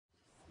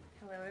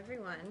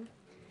everyone.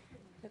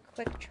 A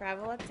quick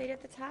travel update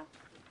at the top,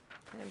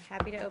 and I'm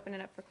happy to open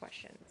it up for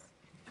questions.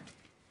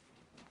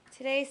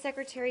 Today,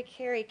 Secretary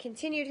Kerry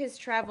continued his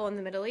travel in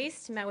the Middle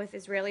East, met with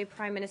Israeli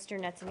Prime Minister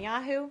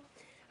Netanyahu.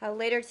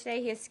 Later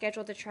today, he is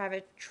scheduled to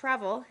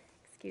travel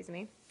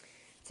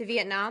to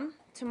Vietnam.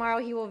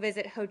 Tomorrow, he will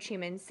visit Ho Chi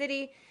Minh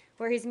City,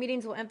 where his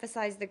meetings will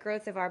emphasize the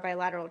growth of our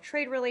bilateral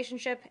trade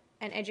relationship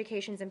and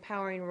education's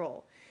empowering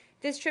role.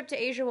 This trip to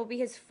Asia will be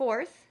his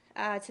fourth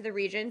to the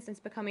region since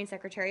becoming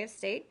Secretary of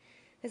State.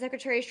 The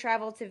Secretary's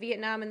travel to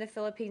Vietnam and the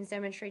Philippines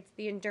demonstrates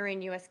the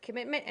enduring U.S.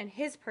 commitment and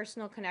his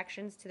personal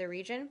connections to the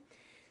region.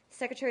 The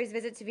Secretary's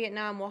visit to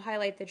Vietnam will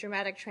highlight the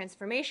dramatic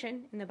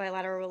transformation in the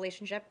bilateral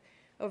relationship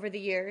over the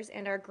years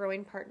and our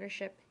growing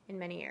partnership in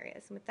many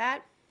areas. And with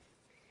that,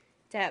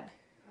 Deb.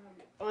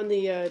 On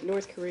the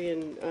North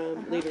Korean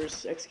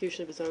leader's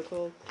execution of his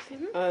uncle,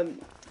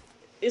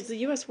 is the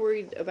U.S.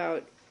 worried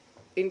about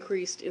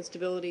increased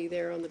instability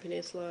there on the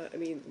peninsula? I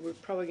mean, we're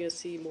probably going to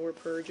see more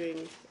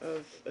purging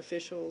of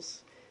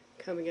officials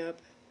coming up.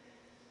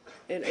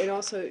 And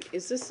also,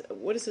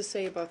 what does this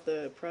say about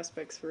the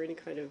prospects for any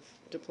kind of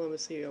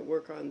diplomacy or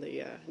work on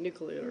the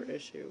nuclear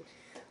issue?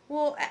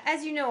 Well,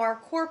 as you know, our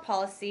core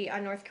policy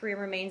on North Korea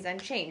remains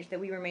unchanged, that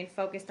we remain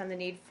focused on the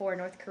need for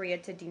North Korea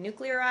to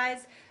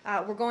denuclearize.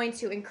 We're going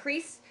to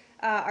increase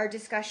our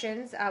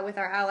discussions with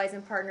our allies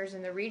and partners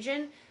in the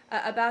region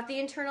about the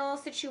internal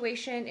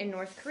situation in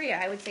North Korea.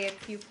 I would say a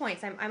few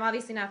points. I'm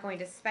obviously not going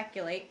to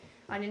speculate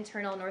on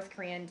internal North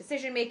Korean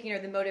decision-making or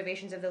the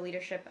motivations of the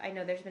leadership. I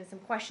know there's been some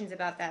questions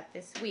about that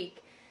this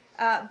week.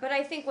 But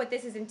I think what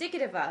this is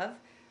indicative of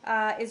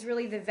is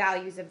really the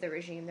values of the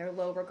regime, their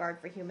low regard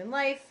for human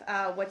life,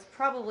 what's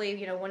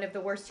probably one of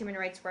the worst human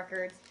rights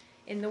records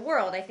in the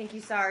world. I think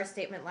you saw our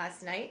statement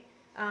last night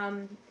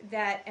and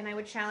I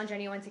would challenge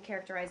anyone to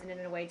characterize it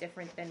in a way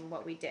different than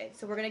what we did.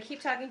 So we're going to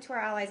keep talking to our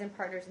allies and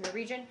partners in the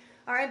region.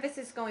 Our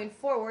emphasis going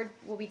forward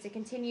will be to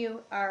continue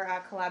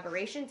our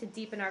collaboration, to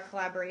deepen our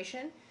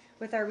collaboration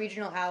with our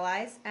regional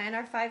allies and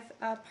our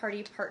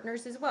five-party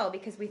partners as well,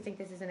 because we think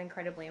this is an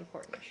incredibly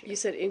important issue. You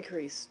said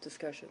increase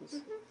discussions.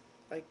 Mm-hmm.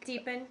 Like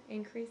deepen,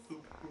 increase. Who are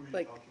you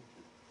like talking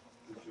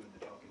to? Who's doing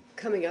the talking?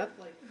 coming up?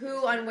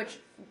 Who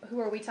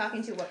are we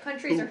talking to? What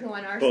countries, or who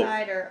on our Both.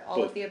 side, or all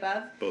Both. of the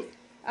above? Both.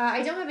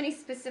 I don't have any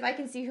specific. I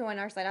can see who on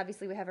our side.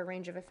 Obviously, we have a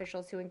range of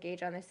officials who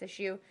engage on this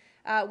issue.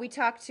 We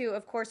talk to,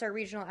 of course, our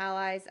regional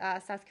allies,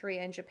 South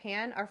Korea and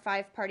Japan, our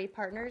five-party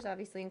partners,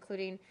 obviously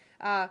including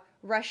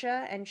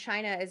Russia and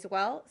China as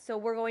well. So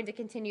we're going to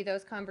continue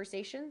those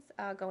conversations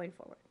going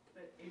forward.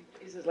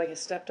 Is it like a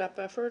stepped-up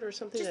effort or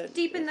something? Just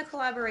deepen the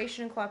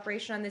collaboration and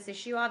cooperation on this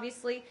issue,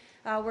 obviously.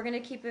 We're going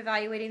to keep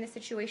evaluating the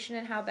situation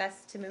and how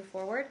best to move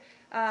forward.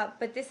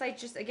 But this, I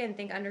just, again,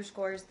 think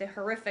underscores the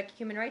horrific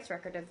human rights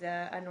record of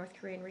the North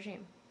Korean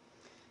regime.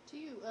 Do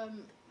you,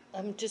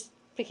 I'm just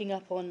picking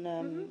up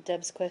on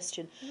Deb's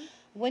question.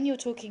 When you're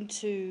talking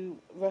to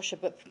Russia,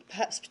 but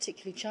perhaps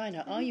particularly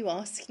China, are you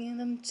asking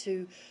them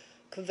to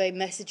convey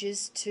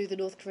messages to the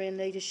North Korean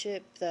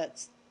leadership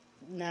that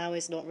now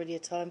is not really a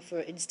time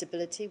for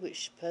instability,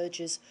 which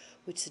purges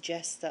would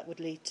suggest that would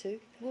lead to?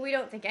 Well, we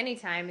don't think any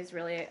time is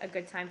really a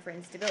good time for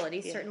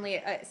instability. Yeah.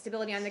 Certainly,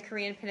 stability on the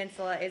Korean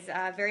Peninsula is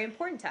very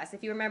important to us.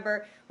 If you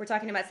remember, we're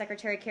talking about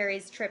Secretary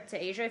Kerry's trip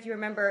to Asia. If you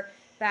remember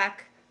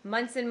back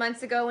months and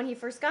months ago when he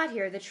first got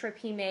here, the trip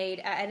he made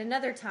at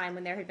another time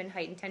when there had been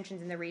heightened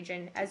tensions in the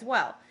region as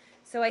well.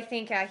 So I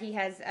think he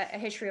has a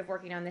history of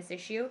working on this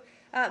issue.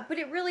 But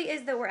it really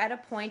is that we're at a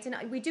point,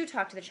 and we do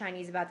talk to the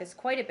Chinese about this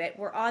quite a bit,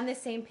 we're on the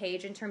same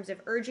page in terms of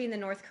urging the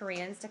North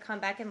Koreans to come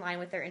back in line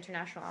with their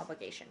international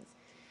obligations.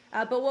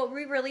 But what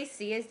we really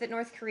see is that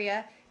North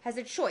Korea has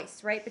a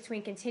choice, right,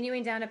 between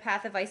continuing down a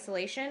path of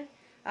isolation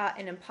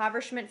and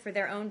impoverishment for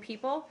their own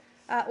people,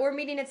 or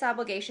meeting its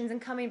obligations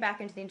and coming back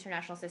into the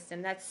international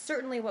system. That's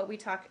certainly what we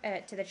talk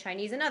to the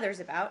Chinese and others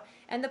about,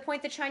 and the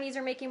point the Chinese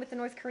are making with the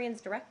North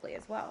Koreans directly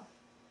as well.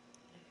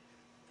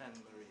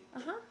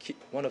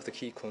 One of the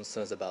key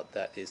concerns about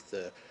that is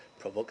the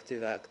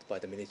provocative act by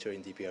the military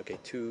in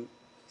DPRK to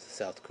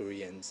South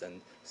Koreans,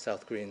 and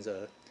South Koreans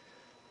are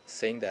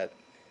saying that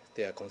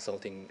they are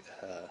consulting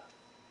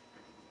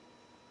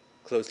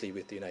closely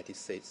with the United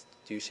States.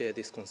 Do you share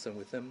this concern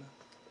with them?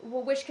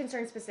 Well, which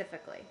concern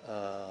specifically?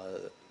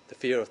 The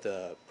fear of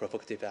the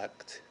provocative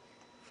act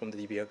from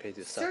the DPRK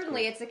to South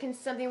Certainly, Korea. it's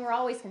something we're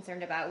always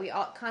concerned about. We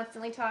all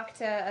constantly talk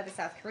to the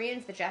South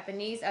Koreans, the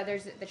Japanese,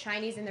 others, the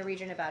Chinese in the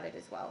region about it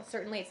as well.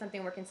 Certainly, it's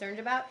something we're concerned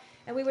about,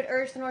 and we would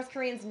urge the North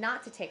Koreans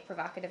not to take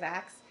provocative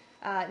acts,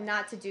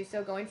 not to do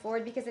so going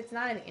forward, because it's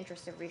not in the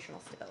interest of regional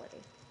stability.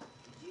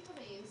 Do you have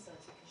any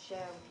insights you can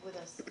share with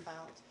us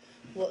about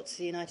what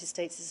the United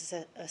States'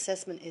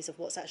 assessment is of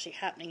what's actually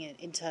happening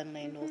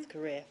internally in North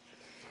Korea?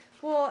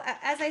 Well,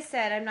 as I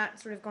said, I'm not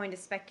sort of going to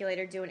speculate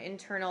or do an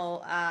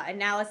internal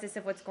analysis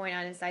of what's going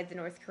on inside the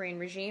North Korean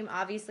regime.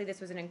 Obviously, this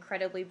was an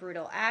incredibly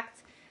brutal act,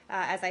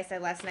 as I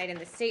said last night in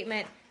the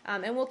statement,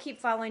 and we'll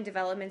keep following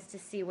developments to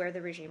see where the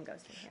regime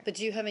goes from here. But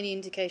do you have any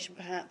indication,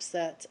 perhaps,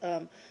 that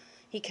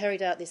he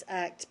carried out this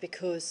act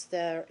because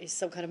there is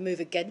some kind of move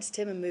against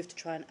him, a move to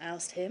try and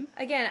oust him?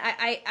 Again,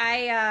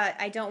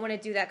 I don't want to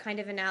do that kind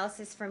of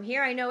analysis from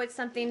here. I know it's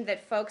something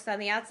that folks on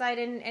the outside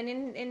and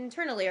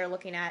internally are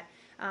looking at.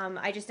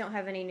 I just don't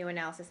have any new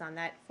analysis on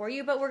that for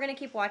you, but we're going to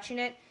keep watching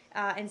it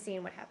and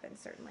seeing what happens,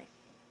 certainly.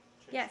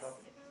 Yes.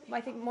 Well,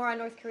 I think more on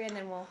North Korea, and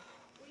then we'll...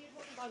 When you're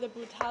talking about the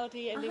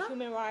brutality and the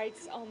human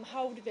rights,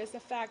 how would this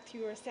affect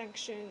your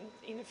sanctions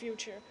in the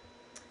future?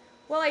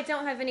 Well, I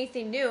don't have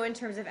anything new in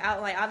terms of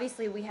outline.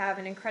 Obviously, we have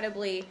an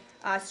incredibly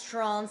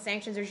strong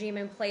sanctions regime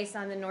in place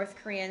on the North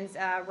Koreans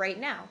right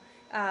now.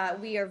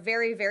 We are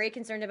very, very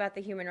concerned about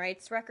the human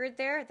rights record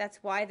there. That's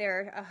why there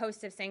are a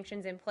host of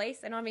sanctions in place.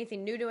 I don't have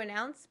anything new to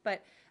announce,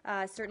 but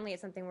certainly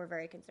it's something we're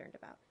very concerned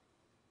about.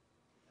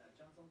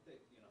 John Song-taek,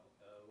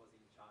 was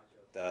in charge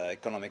of the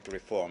economic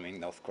reform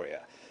in North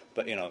Korea,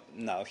 but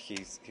now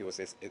he was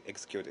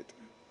executed.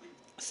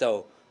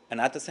 So, and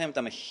at the same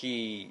time,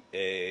 he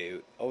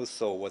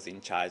also was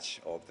in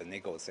charge of the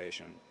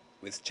negotiation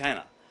with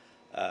China.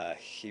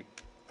 He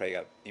played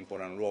an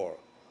important role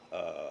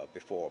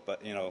before.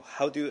 But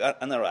how do you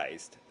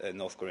analyze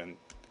North Korean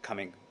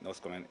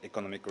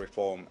economic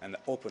reform and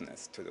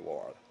openness to the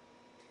world?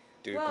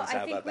 Do you Well, concern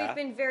I think about we've that?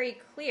 been very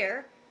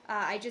clear.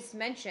 I just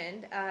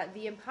mentioned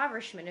the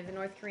impoverishment of the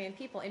North Korean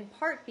people, in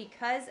part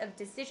because of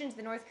decisions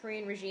the North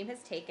Korean regime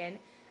has taken.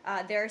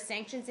 There are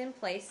sanctions in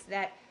place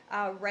that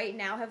right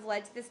now have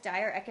led to this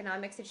dire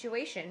economic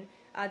situation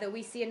that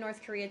we see in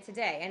North Korea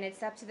today. And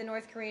it's up to the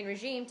North Korean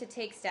regime to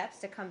take steps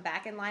to come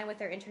back in line with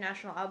their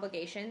international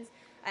obligations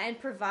and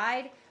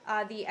provide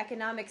the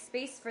economic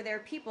space for their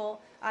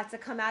people to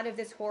come out of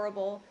this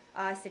horrible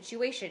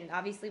situation.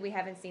 Obviously, we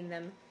haven't seen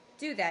them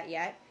do that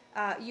yet.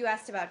 You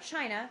asked about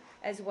China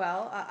as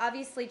well.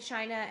 Obviously,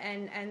 China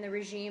and the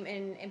regime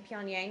in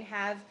Pyongyang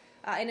have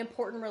an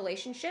important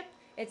relationship.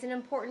 It's an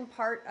important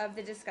part of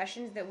the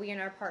discussions that we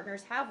and our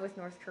partners have with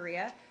North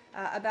Korea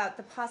about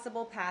the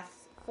possible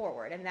paths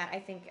forward, and that, I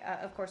think,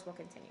 of course, will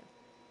continue.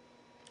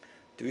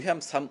 Do you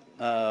have some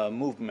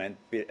movement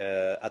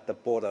at the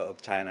border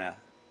of China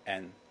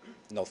and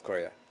North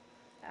Korea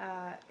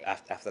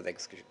after the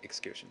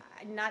execution?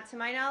 Not to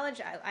my knowledge.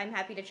 I'm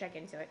happy to check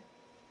into it.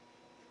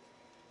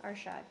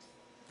 Arshad.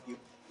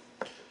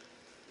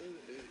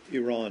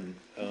 Iran,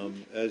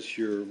 as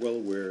you're well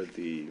aware,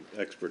 the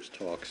experts'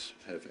 talks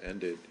have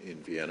ended in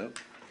Vienna.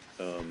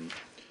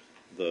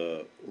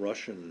 The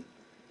Russian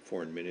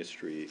Foreign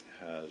Ministry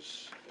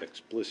has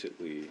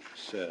explicitly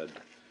said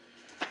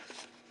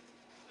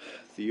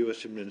the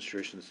U.S.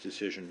 administration's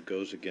decision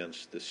goes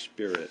against the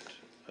spirit,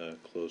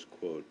 close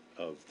quote,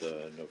 of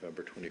the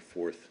November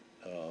 24th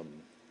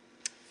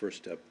First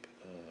Step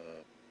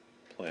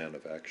Plan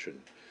of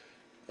Action.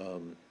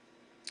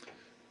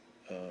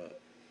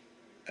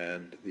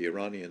 And the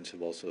Iranians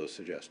have also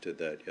suggested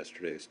that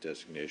yesterday's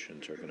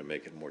designations are going to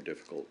make it more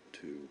difficult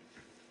to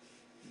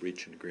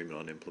reach an agreement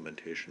on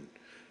implementation.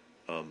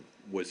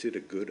 Was it a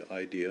good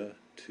idea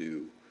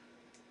to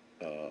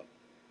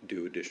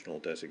do additional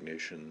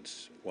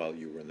designations while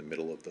you were in the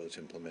middle of those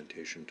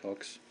implementation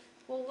talks?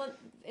 Well,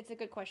 it's a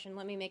good question.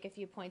 Let me make a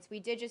few points. We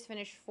did just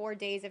finish 4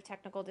 days of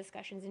technical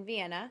discussions in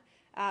Vienna.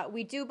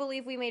 We do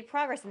believe we made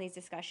progress in these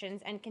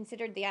discussions and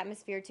considered the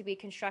atmosphere to be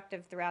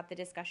constructive throughout the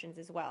discussions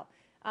as well.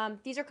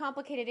 These are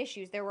complicated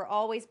issues. There were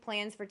always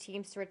plans for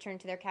teams to return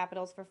to their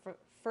capitals for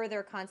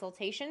further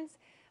consultations,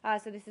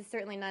 so this is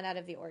certainly not out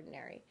of the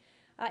ordinary.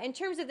 In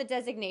terms of the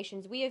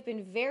designations, we have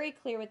been very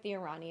clear with the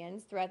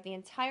Iranians throughout the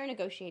entire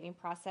negotiating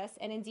process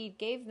and indeed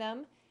gave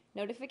them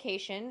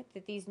notification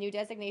that these new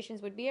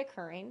designations would be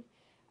occurring,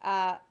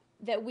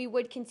 that we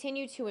would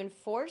continue to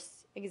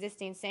enforce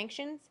existing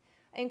sanctions,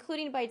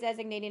 including by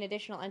designating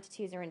additional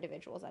entities or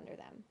individuals under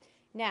them.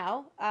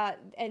 Now,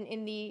 and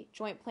in the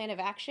Joint Plan of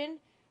Action,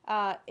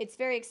 it's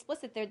very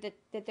explicit there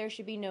that there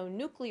should be no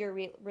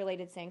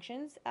nuclear-related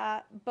sanctions,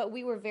 but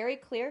we were very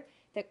clear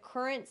that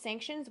current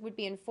sanctions would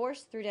be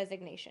enforced through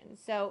designation.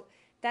 So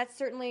that's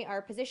certainly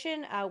our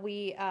position.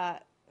 We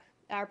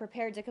are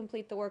prepared to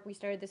complete the work we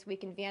started this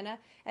week in Vienna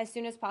as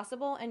soon as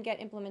possible and get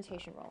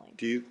implementation rolling.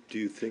 Do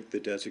you think the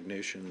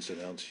designations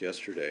announced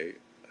yesterday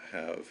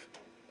have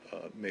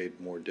made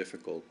more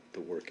difficult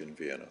the work in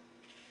Vienna?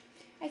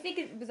 I think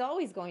it was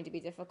always going to be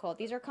difficult.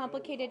 These are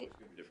complicated.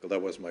 Difficult.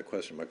 That wasn't my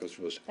question. My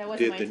question was, That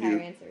wasn't my entire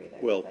answer either.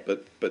 Well,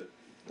 but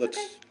let's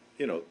okay.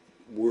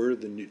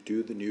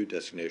 Do the new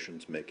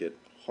designations make it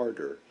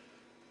harder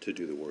to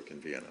do the work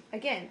in Vienna?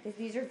 Again,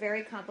 these are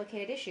very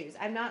complicated issues.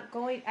 I'm not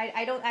going.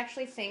 I don't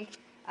actually think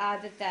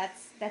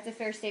that's a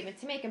fair statement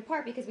to make. In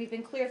part because we've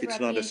been clear throughout.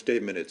 It's not a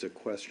statement. It's a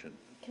question.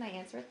 Can I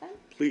answer it then?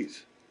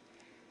 Please.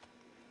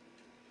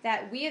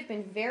 That we have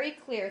been very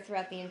clear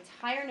throughout the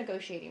entire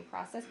negotiating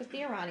process with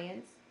the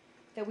Iranians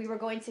that we were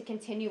going to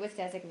continue with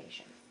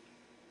designation.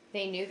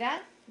 They knew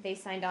that. They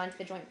signed on to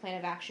the Joint Plan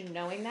of Action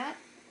knowing that.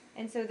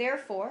 And so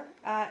therefore,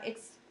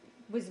 it's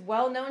was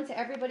well known to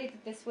everybody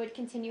that this would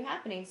continue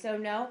happening. So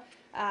no,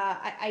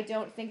 I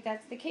don't think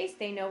that's the case.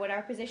 They know what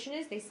our position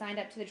is. They signed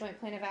up to the Joint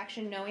Plan of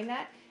Action knowing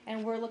that,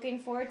 and we're looking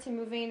forward to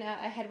moving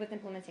ahead with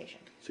implementation.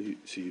 So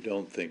you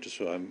don't think,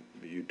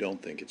 you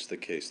don't think it's the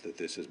case that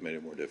this has made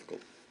it more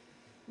difficult?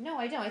 No,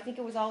 I don't. I think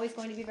it was always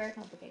going to be very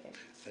complicated.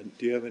 And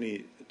do you have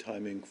any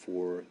timing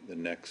for the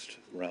next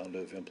round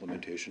of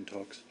implementation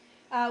talks?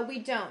 We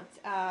don't.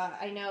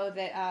 I know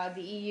that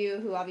the EU,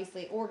 who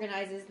obviously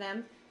organizes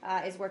them,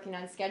 is working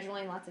on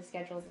scheduling, lots of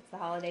schedules. It's the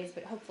holidays,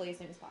 but hopefully as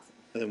soon as possible.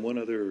 And then one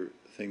other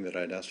thing that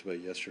I'd asked about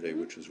yesterday,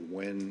 which was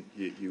when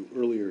you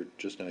earlier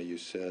just now you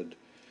said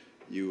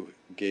you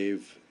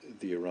gave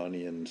the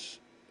Iranians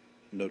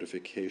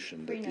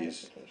notification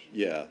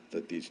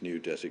that these new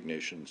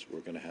designations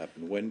were going to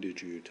happen. When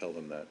did you tell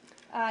them that?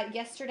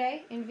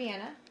 Yesterday in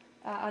Vienna,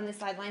 on the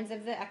sidelines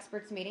of the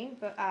experts meeting,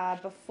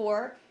 but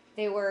before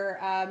they were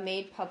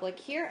made public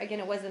here. Again,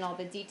 it wasn't all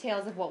the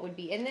details of what would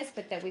be in this,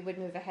 but that we would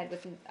move ahead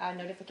with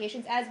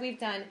notifications, as we've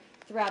done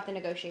throughout the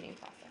negotiating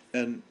process.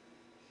 And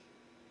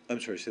I'm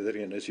sorry, say that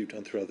again. As you've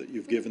done throughout that,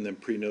 you've given them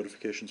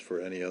pre-notifications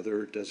for any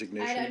other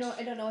designations?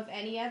 I don't know of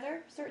any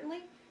other, certainly,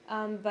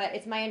 but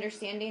it's my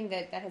understanding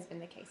that that has been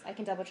the case. I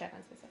can double check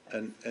on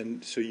specifics.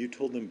 And so you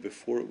told them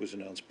before it was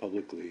announced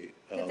publicly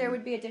that there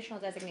would be additional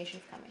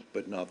designations coming.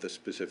 But not the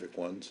specific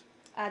ones?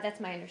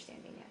 That's my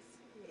understanding,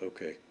 yes.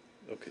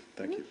 Okay,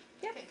 thank you.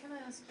 Yeah. Can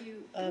I ask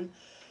you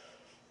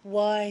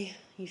why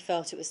you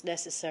felt it was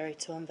necessary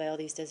to unveil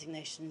these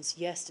designations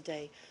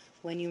yesterday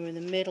when you were in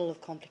the middle of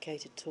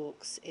complicated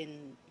talks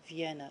in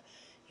Vienna?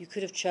 You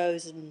could have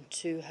chosen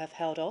to have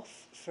held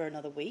off for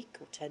another week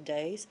or 10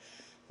 days,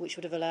 which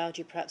would have allowed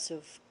you perhaps to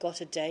have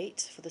got a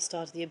date for the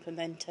start of the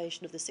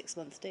implementation of the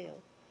 6-month deal.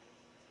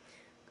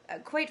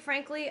 Quite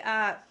frankly,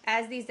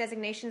 as these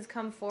designations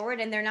come forward,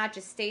 and they're not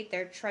just state,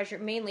 they're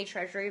mainly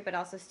Treasury, but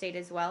also state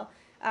as well,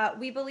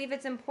 we believe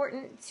it's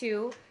important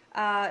to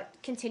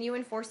continue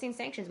enforcing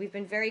sanctions. We've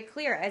been very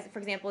clear, as for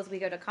example, as we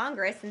go to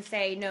Congress and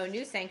say no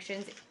new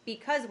sanctions,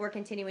 because we're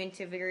continuing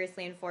to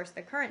vigorously enforce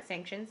the current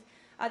sanctions,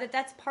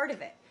 that's part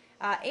of it.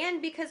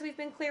 And because we've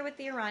been clear with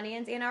the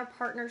Iranians and our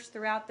partners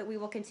throughout that we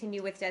will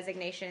continue with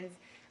designations.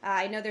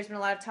 I know there's been a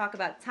lot of talk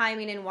about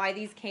timing and why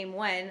these came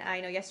when. I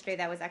know yesterday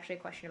that was actually a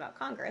question about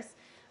Congress.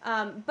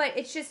 But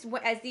it's just,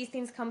 as these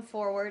things come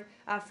forward,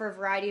 for a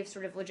variety of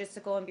sort of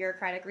logistical and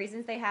bureaucratic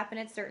reasons, they happen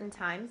at certain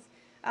times.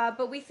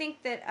 But we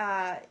think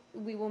that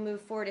we will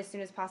move forward as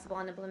soon as possible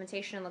on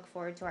implementation and look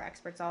forward to our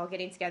experts all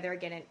getting together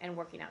again and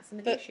working out some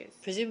of the issues.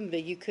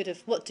 Presumably you could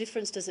have, what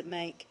difference does it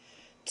make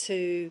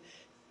to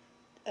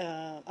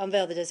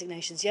unveil the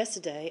designations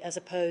yesterday as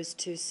opposed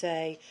to,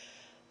 say,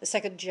 the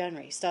 2nd of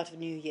January, start of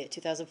new year,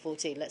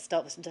 2014, let's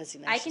start with some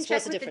designations. I can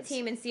check with the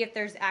team and see if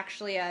there's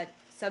actually a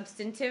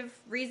substantive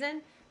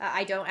reason.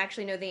 I don't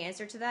actually know the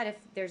answer to that, if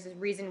there's a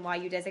reason why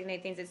you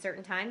designate things at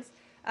certain times.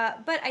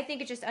 But I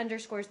think it just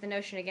underscores the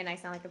notion, again, I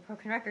sound like a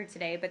broken record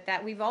today, but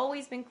that we've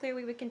always been clear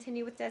we would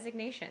continue with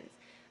designations.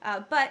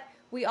 But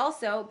we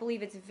also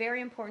believe it's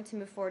very important to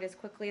move forward as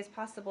quickly as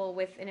possible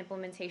with an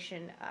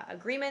implementation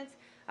agreement,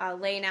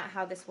 laying out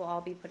how this will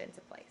all be put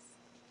into place.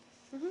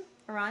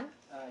 Iran?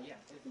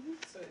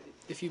 So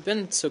if you've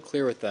been so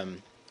clear with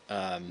them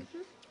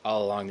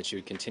all along that you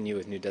would continue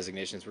with new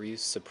designations, were you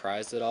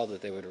surprised at all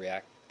that they would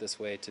react this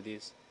way to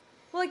these?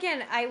 Well,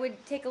 again, I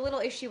would take a little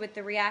issue with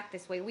the react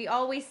this way. We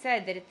always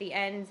said that at the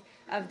end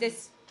of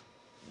this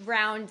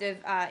round of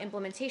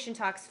implementation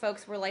talks,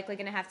 folks were likely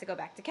going to have to go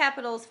back to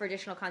capitals for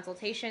additional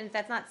consultations.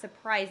 That's not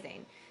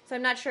surprising. So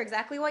I'm not sure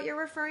exactly what you're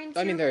referring to.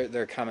 I mean,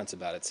 there are comments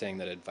about it saying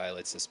that it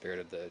violates the spirit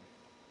of the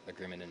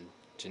agreement in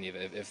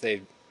Geneva. If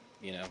they,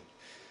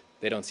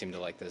 they don't seem to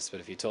like this,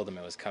 but if you told them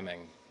it was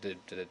coming, did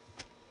it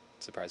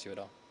surprise you at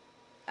all?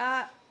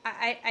 I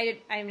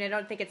mean, I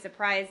don't think it's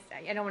surprised.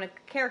 I don't want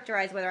to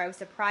characterize whether I was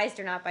surprised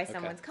or not by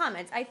someone's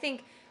comments. I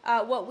think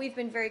what we've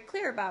been very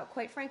clear about,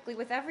 quite frankly,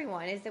 with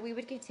everyone, is that we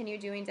would continue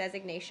doing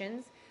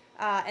designations,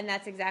 and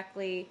that's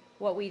exactly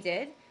what we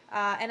did.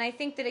 And I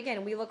think that,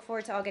 again, we look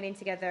forward to all getting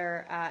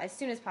together as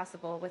soon as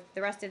possible with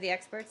the rest of the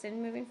experts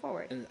and moving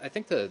forward. And I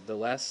think the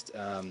last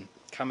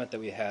comment that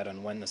we had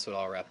on when this would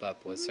all wrap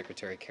up was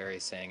Secretary Kerry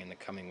saying in the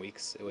coming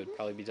weeks it would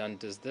probably be done.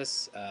 Does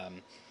this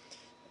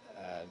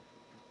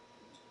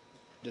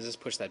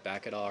push that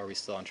back at all? Are we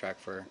still on track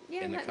for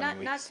in the coming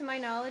weeks? Not to my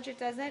knowledge, it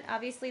doesn't.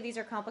 Obviously, these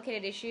are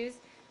complicated issues.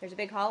 There's a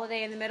big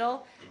holiday in the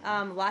middle,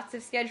 lots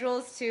of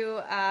schedules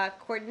to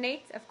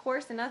coordinate, of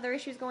course, and other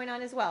issues going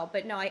on as well.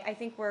 But no, I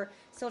think we're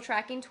still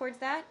tracking towards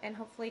that, and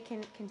hopefully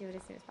can do it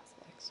as soon as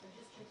possible. Just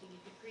checking,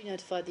 if you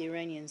pre-notified the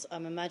Iranians,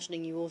 I'm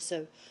imagining you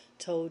also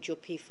told your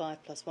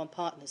P5+1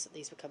 partners that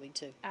these were coming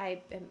too.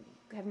 I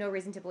have no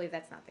reason to believe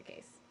that's not the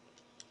case.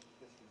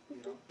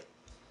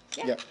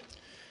 Yeah.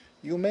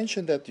 You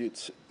mentioned that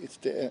it's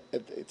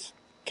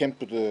came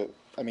to the.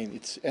 I mean,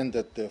 it's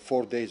ended the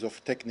 4 days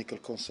of technical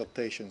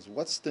consultations.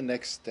 What's the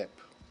next step?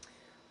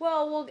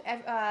 Well,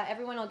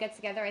 everyone will get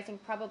together, I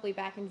think, probably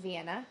back in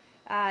Vienna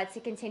to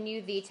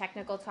continue the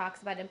technical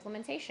talks about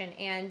implementation.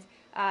 And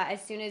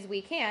as soon as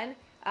we can,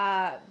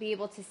 be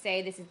able to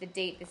say this is the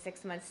date the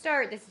 6 months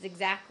start, this is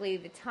exactly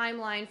the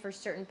timeline for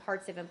certain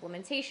parts of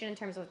implementation in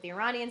terms of what the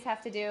Iranians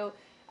have to do,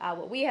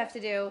 what we have to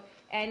do,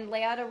 and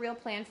lay out a real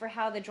plan for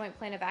how the joint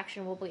plan of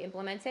action will be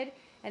implemented.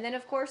 And then,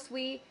 of course,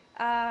 we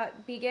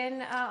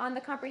begin on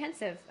the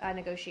comprehensive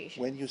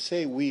negotiation. When you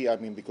say we, I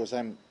mean, because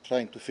I'm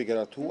trying to figure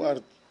out who are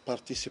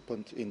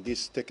participants in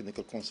this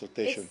technical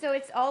consultation.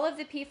 It's all of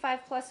the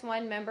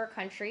P5+1 member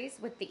countries,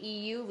 with the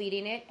EU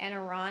leading it and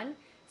Iran.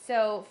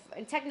 So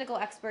technical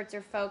experts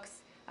are folks,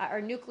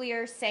 are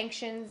nuclear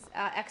sanctions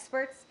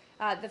experts,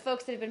 the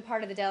folks that have been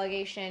part of the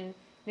delegation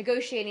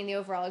negotiating the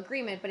overall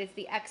agreement, but it's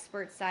the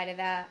expert side of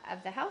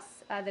the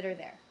House that are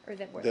there, or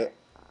that were there.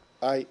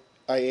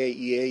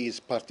 IAEA is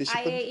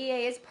participant?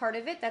 IAEA is part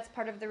of it. That's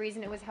part of the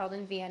reason it was held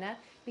in Vienna,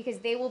 because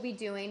they will be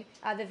doing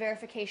the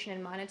verification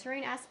and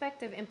monitoring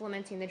aspect of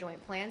implementing the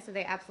joint plan, so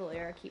they absolutely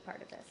are a key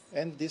part of this.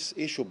 And this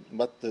issue,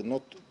 but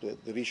not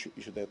the issue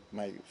that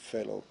my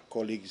fellow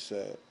colleagues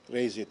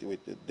raised it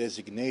with the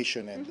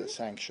designation and the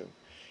sanction.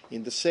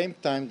 In the same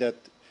time that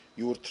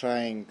you were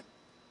trying,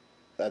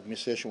 the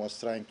administration was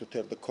trying to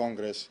tell the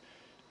Congress,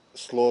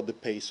 slow the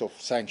pace of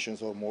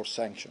sanctions or more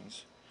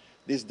sanctions,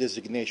 these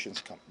designations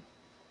come.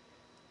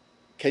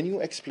 Can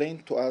you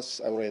explain to us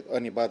or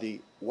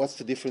anybody what's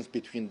the difference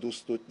between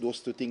those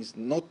two things,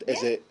 not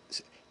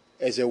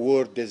as a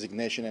word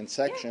designation and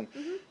sanction,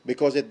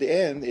 because at the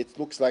end it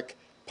looks like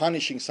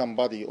punishing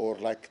somebody or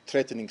like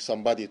threatening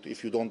somebody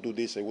if you don't do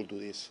this, I will do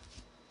this.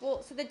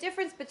 Well, so the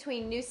difference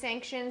between new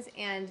sanctions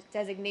and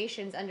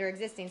designations under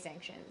existing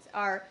sanctions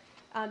are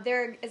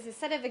there is a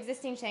set of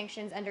existing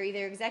sanctions under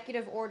either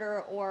executive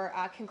order or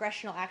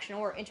congressional action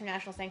or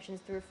international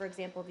sanctions through, for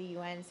example, the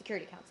UN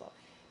Security Council.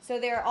 So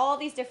there are all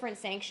these different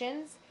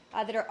sanctions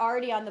that are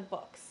already on the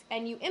books,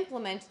 and you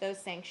implement those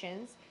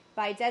sanctions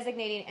by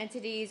designating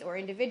entities or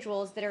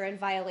individuals that are in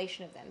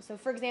violation of them. So,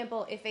 for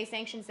example, if a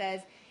sanction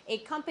says a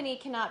company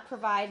cannot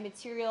provide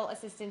material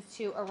assistance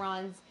to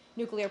Iran's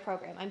nuclear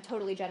program, I'm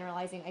totally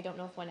generalizing. I don't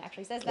know if one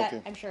actually says that.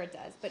 Okay. I'm sure it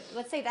does. But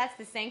let's say that's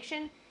the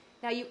sanction.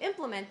 Now you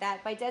implement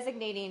that by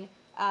designating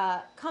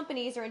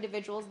companies or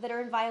individuals that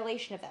are in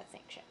violation of that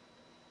sanction.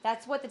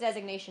 That's what the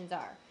designations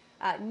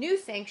are. New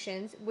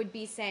sanctions would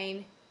be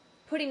saying,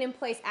 putting in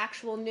place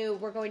actual new,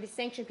 we're going to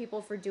sanction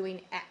people for doing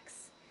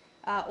X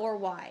or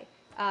Y.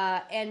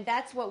 And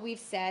that's what we've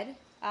said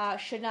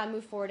should not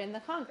move forward in the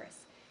Congress.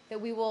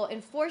 That we will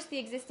enforce the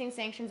existing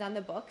sanctions on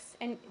the books,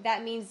 and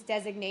that means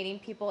designating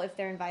people if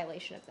they're in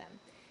violation of them.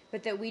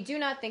 But that we do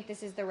not think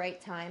this is the right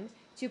time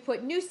to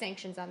put new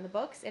sanctions on the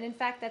books, and in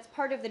fact that's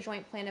part of the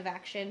joint plan of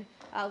action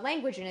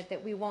language in it,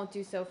 that we won't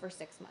do so for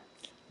 6 months.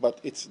 But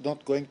it's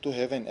not going to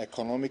have an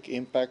economic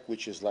impact,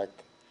 which is like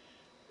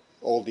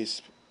all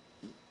these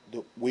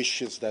the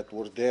wishes that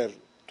were there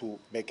to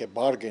make a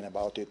bargain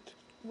about it.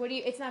 What do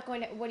you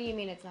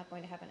mean it's not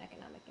going to have an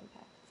economic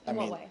impact? In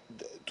what way?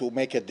 To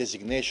make a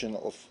designation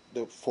of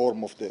the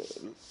form of the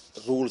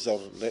rules or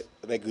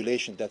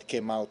regulation that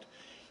came out,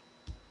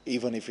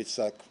 even if it's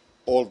like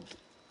old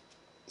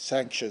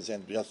sanctions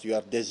and just you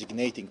are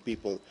designating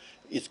people,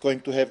 it's going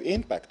to have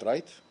impact,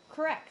 right?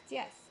 Correct,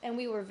 yes. And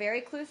we were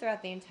very clear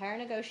throughout the entire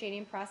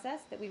negotiating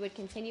process that we would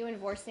continue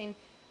enforcing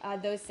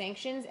those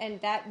sanctions, and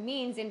that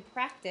means in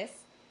practice,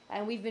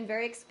 and we've been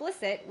very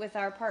explicit with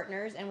our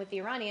partners and with the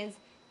Iranians,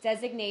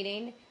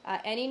 designating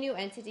any new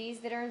entities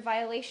that are in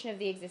violation of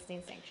the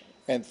existing sanctions.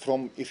 And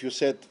if you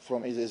said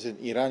as an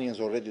Iranians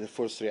already, the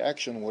first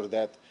reaction were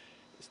that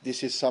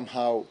this is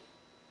somehow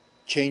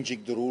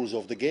changing the rules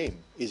of the game.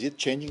 Is it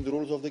changing the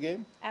rules of the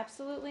game?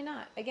 Absolutely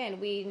not. Again,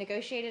 we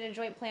negotiated a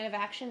joint plan of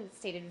action that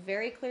stated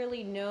very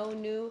clearly no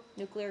new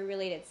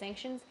nuclear-related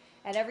sanctions.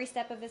 At every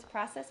step of this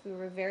process, we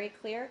were very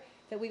clear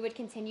that we would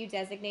continue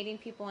designating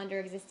people under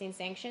existing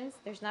sanctions.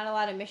 There's not a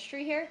lot of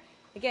mystery here.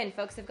 Again,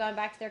 folks have gone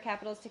back to their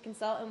capitals to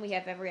consult, and we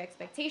have every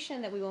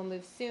expectation that we will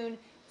move soon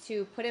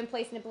to put in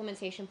place an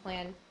implementation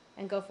plan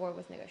and go forward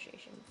with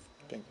negotiations.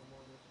 Thank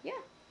you.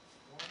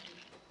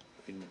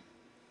 Yeah.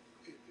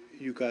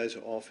 You guys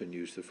often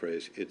use the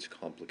phrase, it's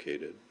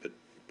complicated, but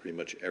pretty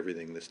much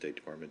everything the State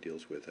Department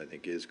deals with, I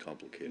think, is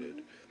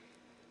complicated.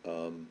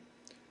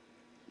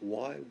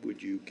 Why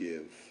would you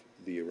give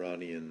the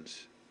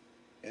Iranians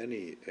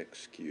any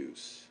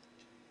excuse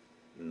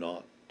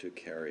not to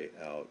carry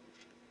out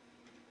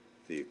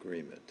the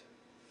agreement?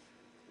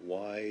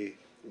 Why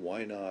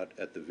not,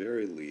 at the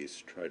very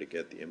least, try to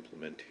get the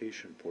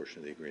implementation portion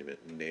of the agreement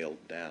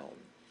nailed down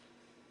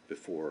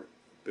before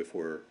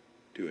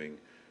doing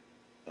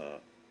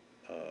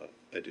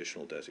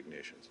additional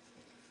designations?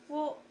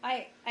 Well,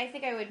 I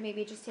think I would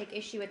maybe just take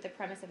issue with the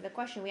premise of the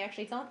question. We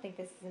actually don't think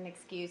this is an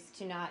excuse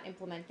to not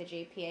implement the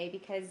JPA,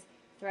 because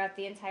throughout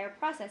the entire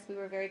process we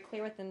were very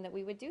clear with them that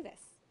we would do this,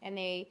 and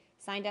they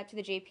signed up to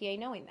the JPA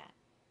knowing that.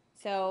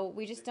 So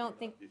we just don't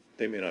think...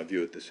 They may not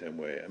view it the same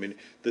way. I mean,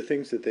 the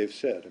things that they've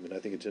said, I mean, I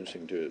think it's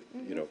interesting to,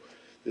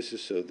 this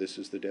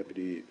is the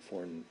Deputy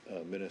Foreign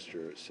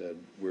Minister said,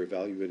 we're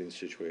evaluating the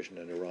situation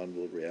and Iran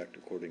will react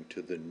according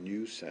to the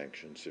new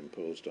sanctions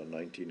imposed on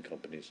 19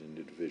 companies and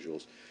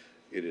individuals.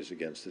 It is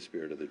against the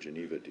spirit of the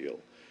Geneva deal.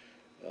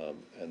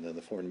 And then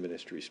the foreign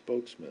ministry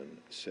spokesman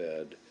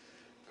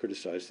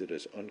criticized it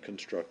as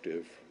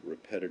unconstructive,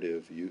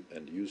 repetitive,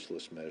 and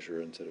useless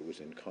measure, and said it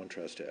was in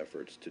contrast to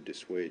efforts to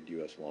dissuade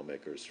U.S.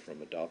 lawmakers from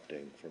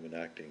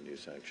enacting new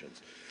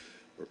sanctions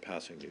or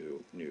passing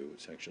new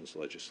sanctions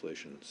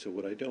legislation. So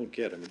what I don't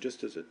get, I mean,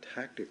 just as a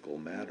tactical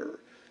matter,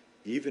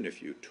 even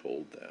if you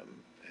told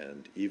them,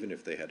 and even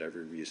if they had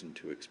every reason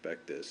to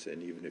expect this,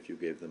 and even if you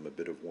gave them a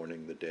bit of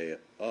warning the day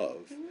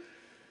of,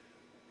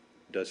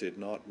 does it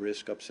not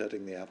risk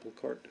upsetting the apple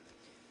cart?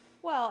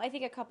 Well, I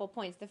think a couple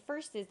points. The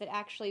first is that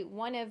actually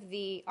one of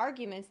the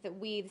arguments that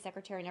we, the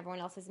Secretary and everyone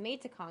else, has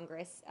made to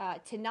Congress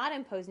to not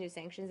impose new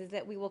sanctions is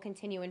that we will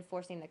continue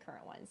enforcing the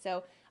current ones.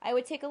 So I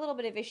would take a little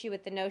bit of issue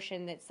with the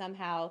notion that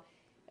somehow,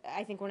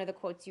 I think one of the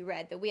quotes you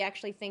read, that we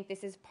actually think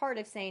this is part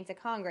of saying to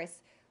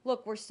Congress,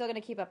 look, we're still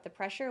going to keep up the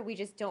pressure. We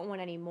just don't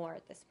want any more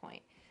at this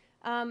point.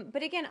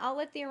 But again, I'll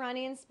let the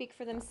Iranians speak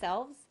for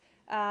themselves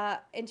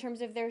in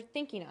terms of their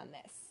thinking on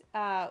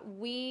this.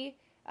 We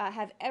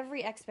have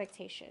every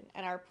expectation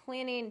and are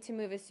planning to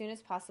move as soon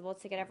as possible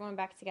to get everyone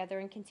back together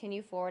and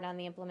continue forward on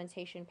the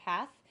implementation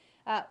path.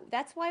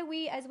 That's why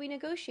as we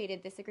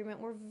negotiated this agreement,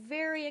 we're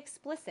very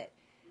explicit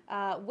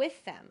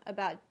with them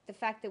about the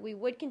fact that we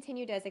would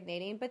continue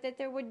designating, but that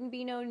there wouldn't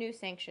be no new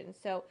sanctions.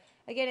 So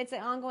again, it's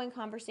an ongoing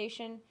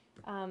conversation.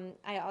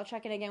 I'll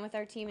check in again with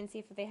our team and see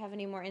if they have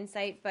any more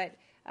insight, but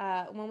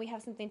when we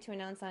have something to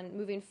announce on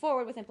moving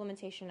forward with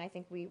implementation, I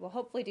think we will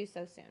hopefully do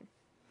so soon.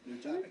 New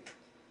topic.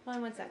 Hold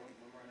on one sec.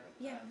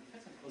 Yeah.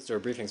 Close to our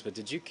briefings, but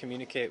did you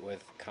communicate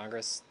with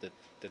Congress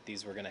that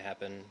these were going to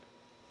happen,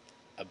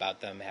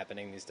 about them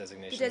happening, these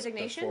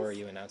designations, before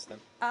you announced them?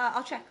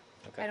 I'll check.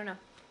 Okay. I don't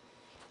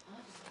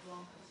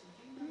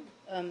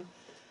know.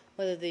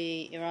 Whether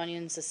the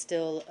Iranians are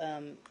still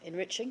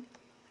enriching?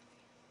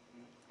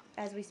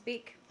 As we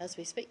speak. As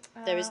we speak.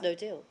 There is no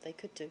deal. They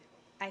could do.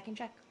 I can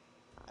check.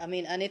 I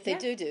mean, and if they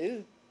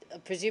do,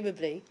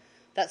 presumably,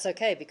 that's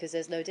okay because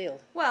there's no deal.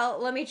 Well,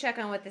 let me check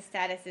on what the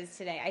status is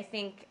today. I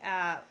think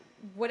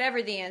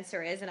whatever the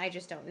answer is, and I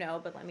just don't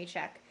know, but let me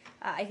check.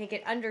 I think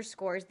it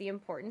underscores the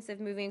importance of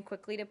moving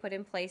quickly to put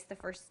in place the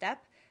first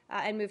step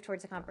and move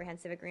towards a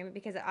comprehensive agreement,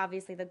 because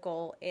obviously the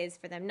goal is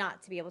for them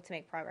not to be able to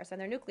make progress on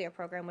their nuclear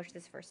program, which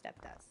this first step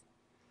does.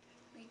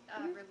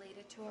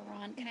 Related to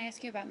Iran, can I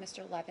ask you about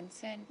Mr.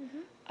 Levinson?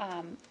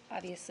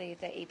 Obviously,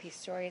 the AP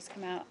story has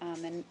come out,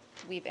 and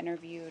we've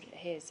interviewed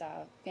his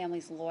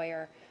family's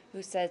lawyer,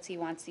 who says he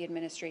wants the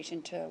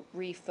administration to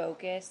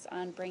refocus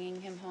on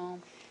bringing him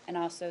home, and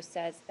also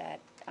says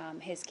that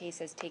his case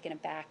has taken a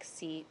back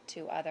seat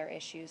to other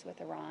issues with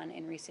Iran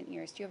in recent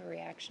years. Do you have a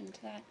reaction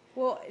to that?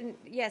 Well,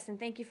 yes, and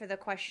thank you for the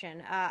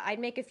question. I'd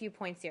make a few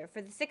points here.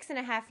 For the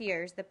 6.5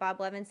 years that Bob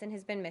Levinson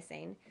has been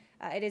missing,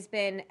 it has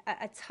been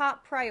a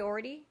top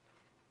priority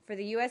for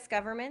the U.S.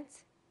 government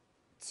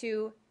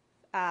to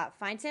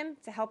find him,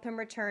 to help him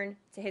return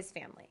to his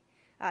family.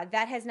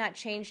 That has not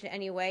changed in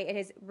any way. It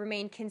has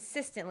remained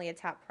consistently a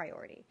top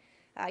priority.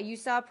 You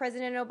saw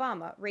President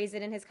Obama raise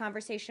it in his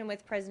conversation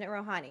with President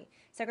Rouhani.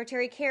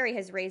 Secretary Kerry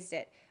has raised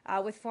it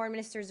with Foreign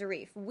Minister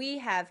Zarif. We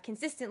have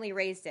consistently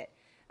raised it,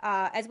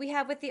 as we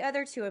have with the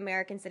other two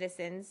American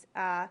citizens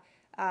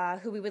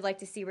who we would like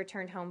to see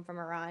returned home from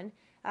Iran.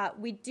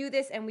 We do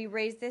this and we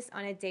raise this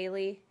on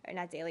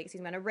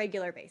a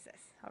regular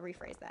basis. I'll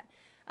rephrase that.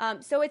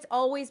 So it's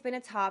always been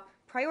a top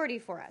priority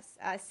for us.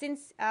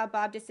 Since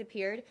Bob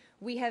disappeared,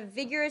 we have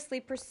vigorously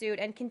pursued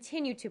and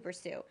continue to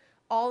pursue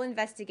all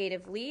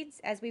investigative leads,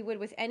 as we would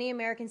with any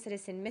American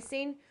citizen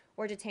missing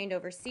or detained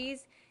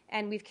overseas.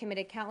 And we've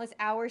committed countless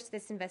hours to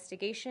this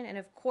investigation and,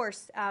 of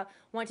course,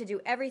 want to do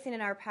everything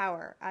in our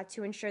power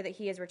to ensure that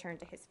he is returned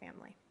to his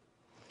family.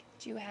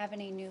 Do you have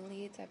any new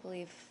leads? I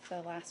believe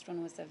the last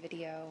one was a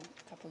video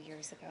a couple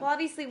years ago. Well,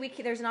 obviously,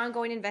 there's an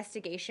ongoing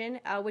investigation,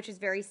 which is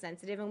very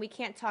sensitive, and we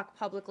can't talk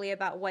publicly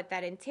about what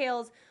that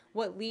entails,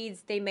 what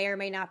leads they may or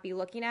may not be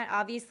looking at.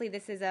 Obviously,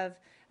 this is of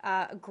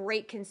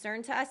great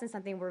concern to us and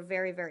something we're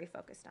very, very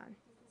focused on. Does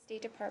the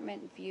State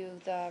Department view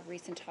the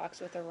recent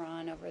talks with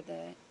Iran over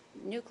the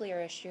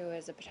nuclear issue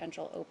as a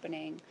potential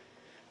opening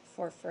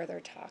for further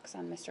talks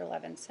on Mr.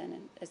 Levinson?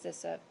 And is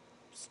this a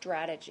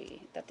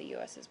strategy that the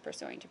U.S. is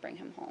pursuing to bring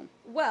him home?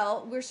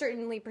 Well, we're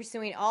certainly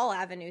pursuing all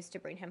avenues to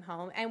bring him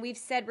home, and we've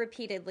said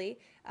repeatedly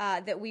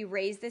that we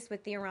raised this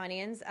with the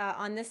Iranians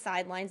on the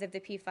sidelines of the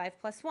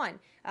P5+1.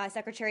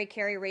 Secretary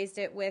Kerry raised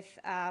it with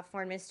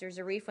Foreign Minister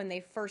Zarif when they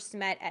first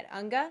met at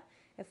UNGA,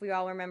 if we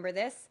all remember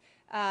this.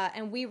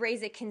 And we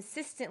raise it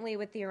consistently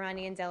with the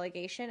Iranian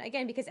delegation,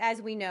 again, because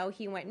as we know,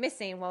 he went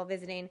missing while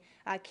visiting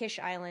Kish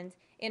Island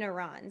in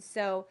Iran.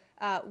 So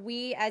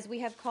we, as we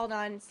have called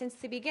on since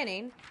the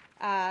beginning,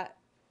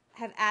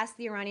 have asked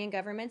the Iranian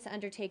government to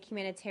undertake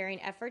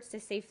humanitarian efforts to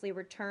safely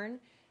return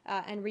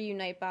and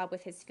reunite Bob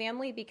with his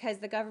family, because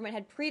the government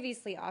had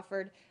previously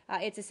offered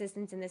its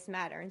assistance in this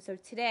matter. And so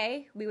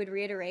today, we would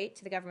reiterate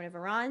to the government of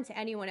Iran, to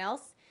anyone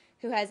else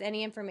who has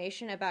any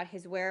information about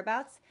his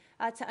whereabouts,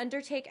 to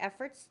undertake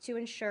efforts to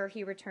ensure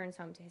he returns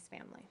home to his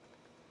family.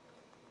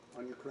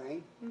 on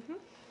Ukraine.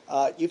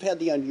 You've had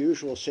the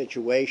unusual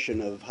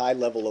situation of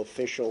high-level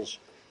officials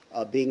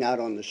being out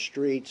on the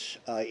streets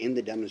in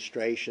the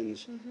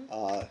demonstrations.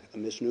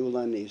 Ms.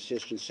 Nuland, the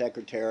Assistant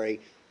Secretary,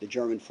 the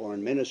German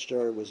Foreign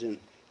Minister was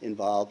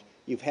involved.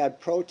 You've had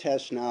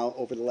protests now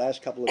over the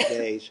last couple of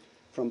days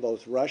from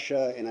both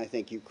Russia and I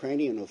think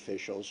Ukrainian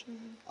officials.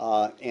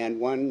 And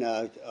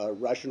one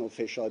Russian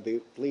official, I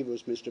believe it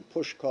was Mr.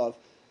 Pushkov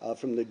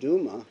from the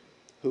Duma,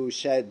 who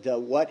said,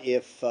 what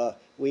if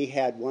we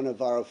had one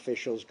of our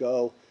officials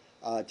go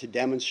to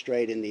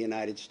demonstrate in the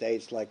United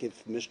States, like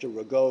if Mr.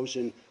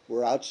 Rogozin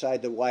were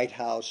outside the White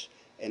House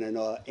in an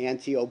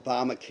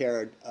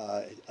anti-Obamacare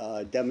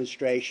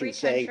demonstration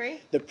saying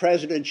the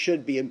president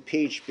should be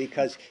impeached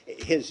because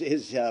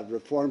his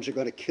reforms are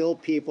going to kill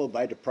people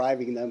by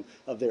depriving them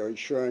of their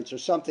insurance or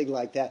something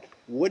like that.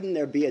 Wouldn't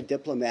there be a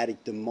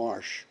diplomatic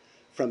démarche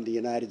from the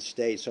United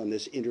States on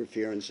this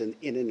interference in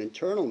an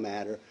internal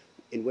matter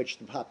in which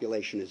the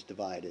population is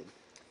divided?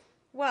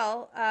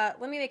 Well,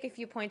 let me make a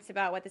few points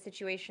about what the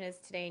situation is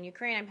today in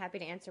Ukraine. I'm happy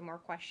to answer more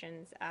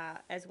questions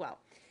as well.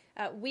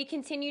 We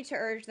continue to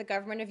urge the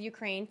government of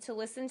Ukraine to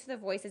listen to the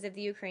voices of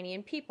the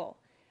Ukrainian people,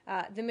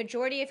 the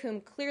majority of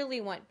whom clearly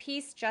want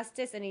peace,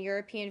 justice, and a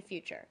European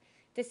future.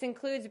 This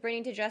includes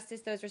bringing to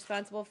justice those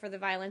responsible for the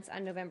violence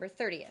on November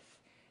 30th.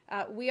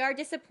 We are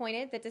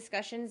disappointed that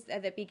discussions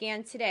that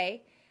began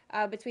today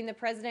between the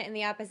president and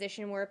the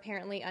opposition were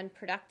apparently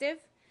unproductive.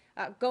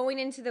 Going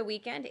into the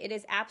weekend, it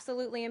is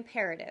absolutely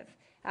imperative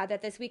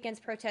that this weekend's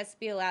protests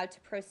be allowed to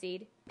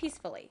proceed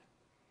peacefully.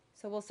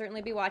 So we'll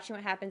certainly be watching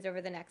what happens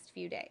over the next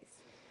few days.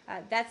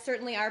 That's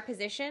certainly our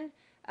position.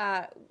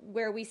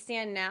 Where we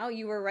stand now,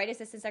 you were right,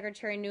 Assistant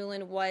Secretary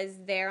Nuland was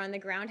there on the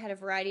ground, had a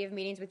variety of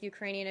meetings with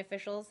Ukrainian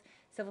officials,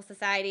 civil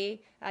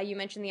society. You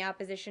mentioned the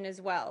opposition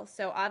as well.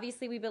 So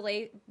obviously we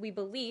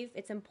believe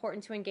it's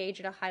important to engage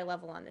at a high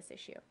level on this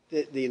issue.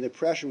 The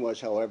impression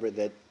was, however,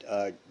 that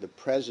the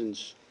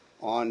presence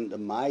on the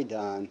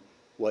Maidan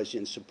was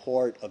in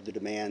support of the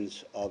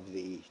demands of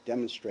the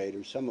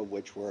demonstrators, some of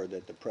which were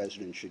that the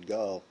president should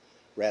go,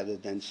 rather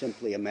than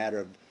simply a matter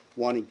of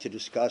wanting to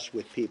discuss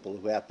with people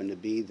who happen to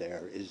be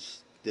there.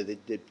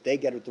 Did they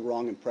get the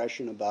wrong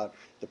impression about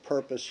the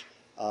purpose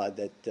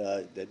that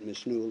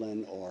Ms.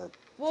 Nuland or...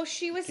 Well,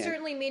 she was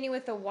certainly meeting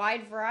with a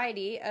wide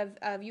variety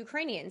of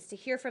Ukrainians to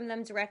hear from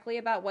them directly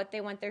about what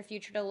they want their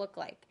future to look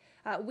like.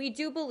 We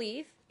do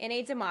believe in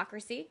a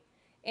democracy,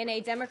 in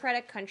a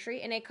democratic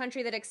country, in a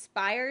country that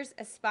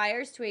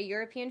aspires to a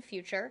European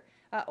future,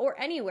 or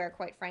anywhere,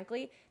 quite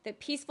frankly, that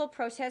peaceful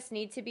protests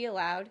need to be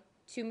allowed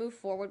to move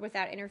forward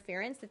without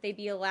interference, that they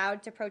be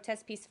allowed to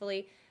protest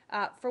peacefully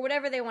for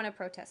whatever they want to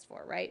protest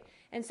for, right?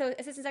 And so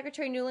Assistant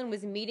Secretary Nuland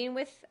was meeting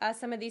with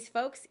some of these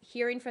folks,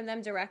 hearing from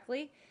them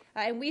directly,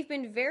 and we've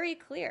been very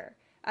clear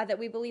that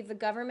we believe the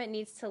government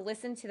needs to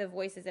listen to the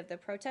voices of the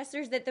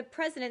protesters, that the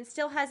president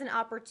still has an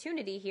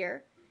opportunity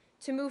here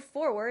to move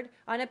forward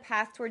on a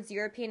path towards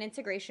European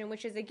integration,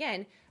 which is,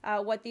 again,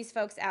 what these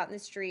folks out in the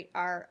street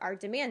are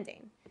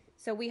demanding.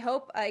 So we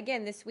hope,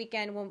 again, this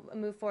weekend we'll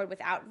move forward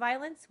without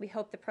violence. We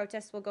hope the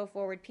protests will go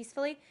forward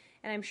peacefully,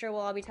 and I'm sure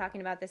we'll all be talking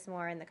about this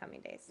more in the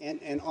coming days.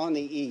 And on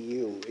the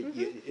EU,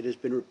 it has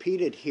been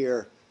repeated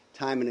here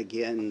time and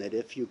again that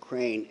if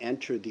Ukraine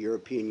entered the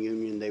European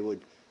Union, they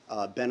would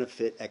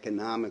benefit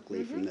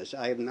economically from this.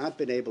 I have not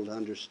been able to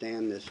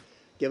understand this,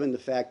 given the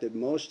fact that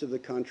most of the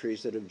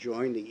countries that have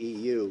joined the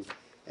EU,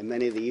 and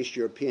many of the East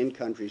European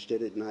countries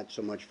did it not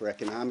so much for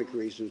economic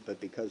reasons, but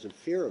because of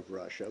fear of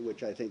Russia,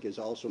 which I think is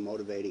also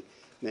motivating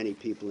many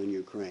people in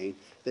Ukraine,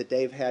 that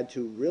they've had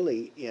to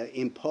really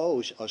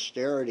impose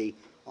austerity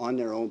on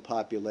their own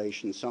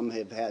population. Some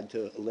have had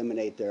to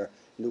eliminate their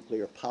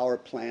nuclear power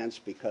plants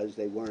because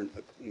they weren't,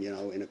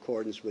 in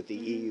accordance with the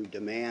EU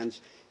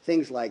demands,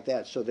 things like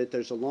that, so that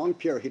there's a long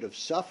period of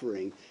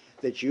suffering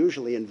that's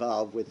usually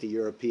involved with the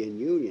European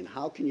Union.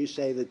 How can you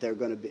say that they're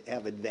going to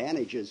have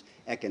advantages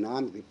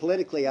economically?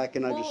 Politically, I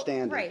can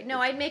understand right. No,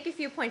 I'd make a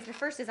few points. The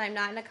first is I'm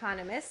not an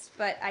economist,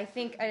 but I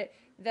think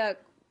the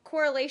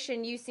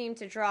correlation you seem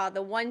to draw,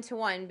 the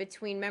one-to-one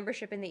between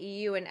membership in the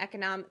EU and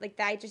economic,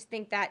 I just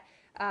think that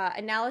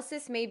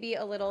analysis may be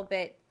a little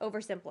bit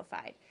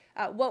oversimplified.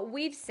 What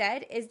we've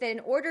said is that in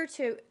order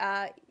to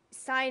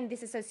sign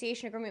this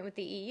association agreement with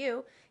the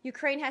EU,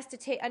 Ukraine has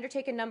to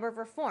undertake a number of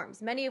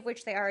reforms, many of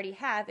which they already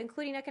have,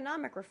 including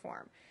economic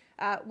reform.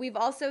 We've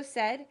also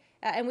said,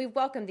 and we've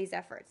welcomed these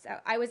efforts.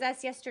 I was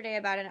asked yesterday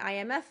about an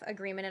IMF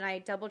agreement, and I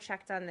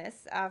double-checked on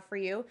this for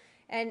you,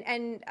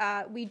 and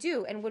we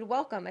do and would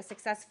welcome a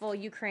successful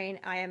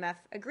Ukraine-IMF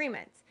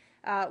agreement.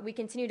 We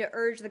continue to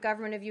urge the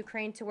government of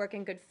Ukraine to work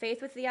in good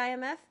faith with the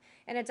IMF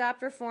and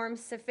adopt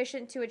reforms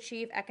sufficient to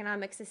achieve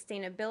economic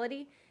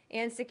sustainability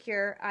and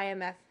secure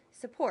IMF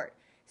support.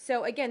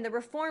 So again, the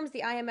reforms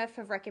the IMF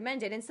have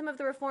recommended, and some of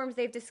the reforms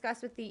they've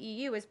discussed with the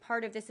EU as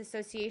part of this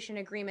association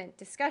agreement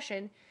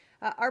discussion,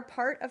 are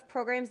part of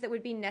programs that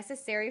would be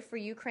necessary for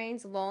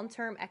Ukraine's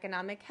long-term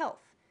economic health.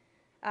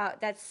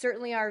 That's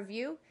certainly our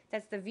view.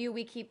 That's the view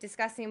we keep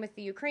discussing with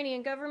the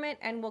Ukrainian government,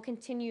 and will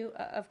continue,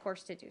 of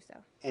course, to do so.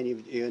 And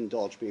you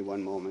indulge me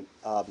one moment.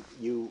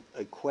 You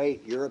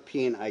equate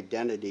European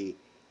identity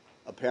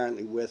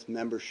apparently with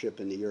membership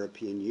in the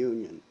European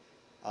Union.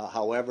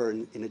 However,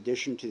 in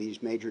addition to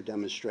these major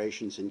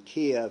demonstrations in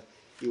Kiev,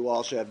 you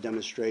also have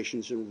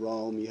demonstrations in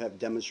Rome, you have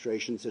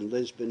demonstrations in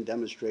Lisbon,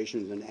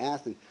 demonstrations in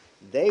Athens.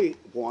 They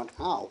want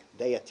out.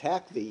 They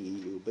attack the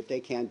EU, but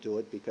they can't do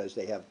it because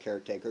they have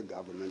caretaker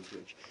governments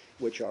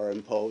which are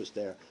imposed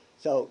there.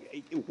 So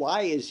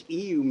why is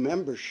EU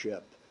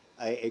membership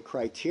the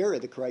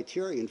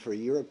criterion for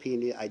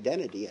European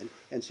identity?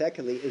 And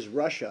secondly, is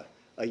Russia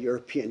a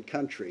European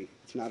country?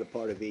 It's not a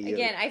part of EU.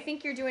 Again, I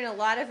think you're doing a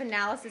lot of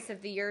analysis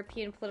of the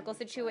European political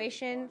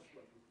situation.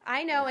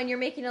 I know, and you're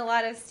making a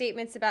lot of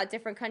statements about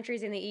different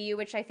countries in the EU,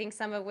 which I think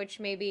some of which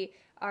maybe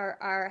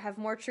have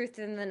more truth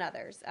than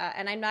others.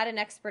 And I'm not an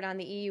expert on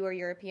the EU or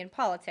European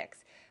politics.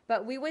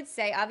 But we would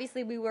say,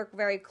 obviously, we work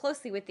very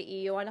closely with the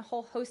EU on a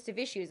whole host of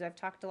issues. I've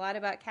talked a lot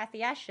about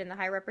Cathy Ashton, the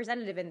High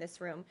Representative in this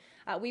room.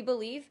 We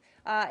believe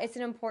it's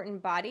an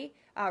important body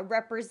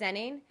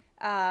representing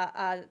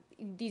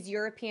these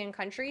European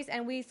countries,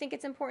 and we think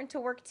it's important to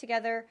work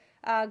together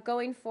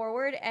going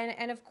forward.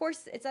 And of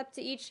course, it's up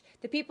to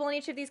the people in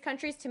each of these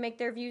countries to make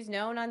their views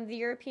known on the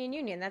European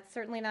Union. That's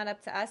certainly not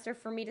up to us or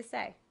for me to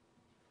say.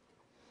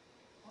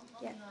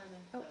 Yeah.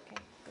 Oh, okay.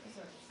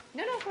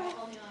 No, go ahead.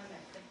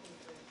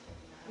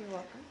 You're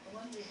welcome. I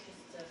wonder if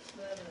just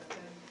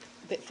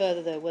a bit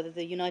further, though, whether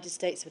the United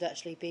States would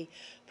actually be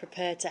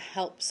prepared to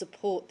help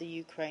support the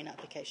Ukraine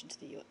application to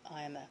the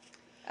IMF.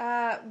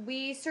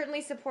 We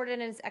certainly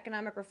supported its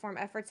economic reform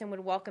efforts and would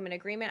welcome an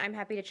agreement. I'm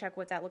happy to check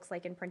what that looks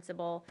like in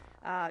principle,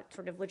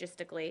 sort of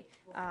logistically.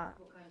 What kind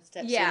of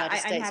steps the United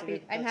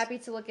States I'm happy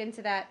to look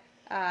into that.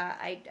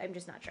 I'm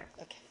just not sure.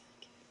 Okay.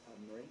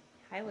 Marie?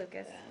 Hi,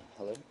 Lucas.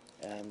 Hello.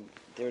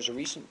 There was a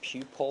recent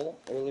Pew poll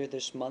earlier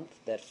this month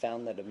that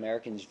found that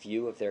Americans'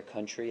 view of their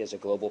country as a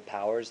global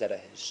power is at a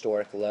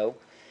historic low.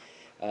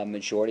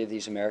 Majority of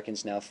these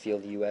Americans now feel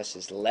the U.S.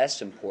 is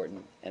less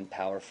important and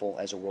powerful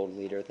as a world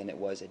leader than it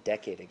was a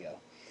decade ago.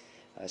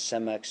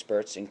 Some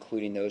experts,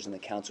 including those in the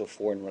Council of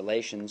Foreign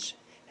Relations,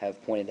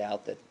 have pointed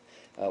out that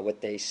what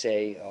they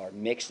say are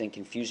mixed and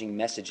confusing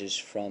messages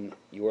from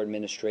your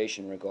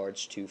administration in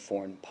regards to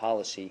foreign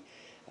policy,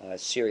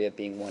 Syria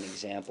being one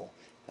example.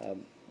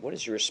 What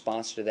is your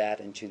response to that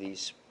and to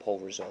these poll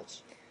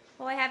results?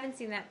 Well, I haven't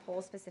seen that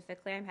poll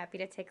specifically. I'm happy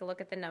to take a look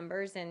at the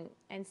numbers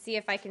and see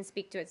if I can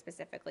speak to it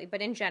specifically.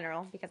 But in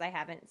general, because I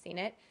haven't seen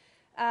it,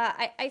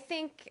 I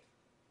think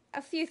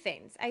a few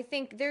things. I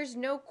think there's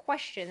no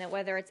question that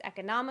whether it's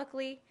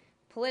economically,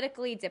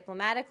 politically,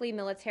 diplomatically,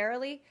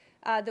 militarily,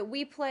 that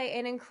we play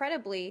an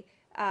incredibly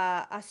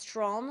a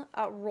strong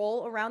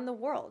role around the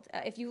world.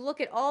 If you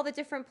look at all the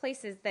different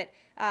places that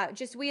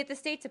just we at the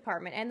State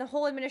Department and the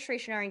whole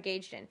administration are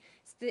engaged in,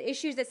 the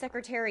issues that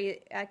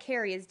Secretary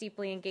Kerry is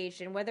deeply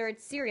engaged in, whether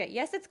it's Syria.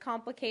 Yes, it's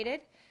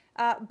complicated,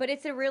 but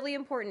it's a really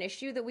important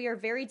issue that we are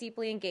very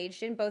deeply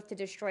engaged in, both to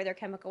destroy their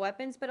chemical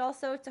weapons, but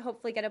also to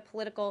hopefully get a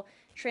political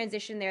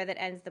transition there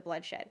that ends the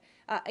bloodshed.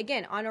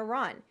 Again, on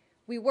Iran,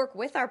 we work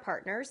with our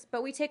partners,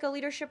 but we take a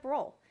leadership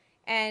role.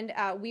 And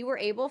we were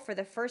able, for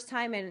the first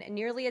time in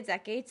nearly a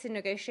decade, to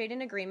negotiate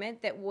an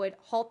agreement that would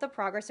halt the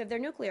progress of their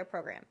nuclear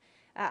program.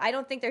 I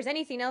don't think there's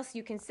anything else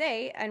you can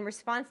say in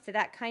response to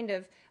that kind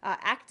of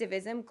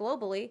activism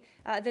globally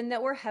than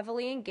that we're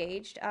heavily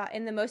engaged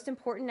in the most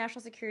important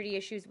national security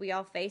issues we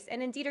all face,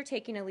 and indeed are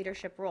taking a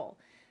leadership role.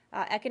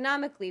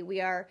 Economically, we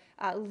are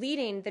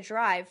leading the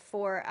drive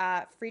for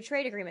free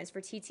trade agreements,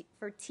 for TPP,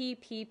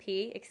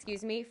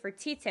 for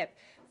TTIP,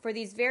 for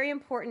these very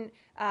important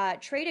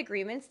trade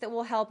agreements that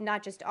will help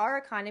not just our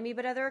economy,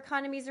 but other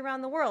economies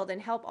around the world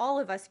and help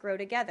all of us grow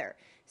together.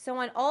 So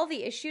on all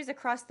the issues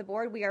across the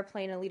board, we are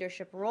playing a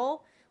leadership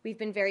role. We've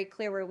been very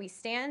clear where we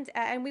stand,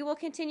 and we will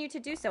continue to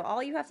do so.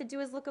 All you have to do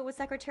is look at what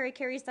Secretary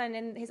Kerry's done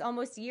in his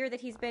almost year that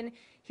he's been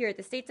here at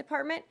the State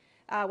Department,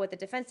 what the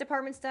Defense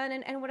Department's done,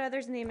 and what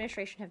others in the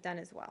administration have done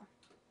as well.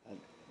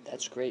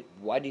 That's great.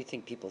 Why do you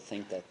think people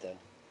think that, though?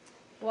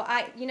 Well,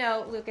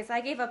 Lucas, I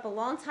gave up a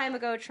long time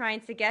ago trying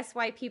to guess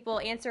why people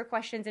answer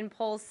questions in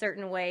polls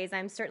certain ways.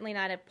 I'm certainly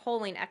not a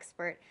polling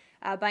expert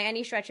by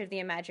any stretch of the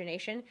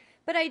imagination.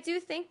 But I do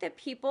think that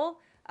people,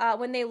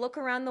 when they look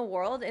around the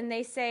world and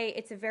they say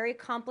it's a very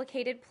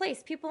complicated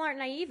place, people aren't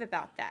naive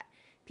about that.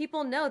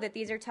 People know that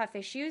these are tough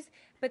issues,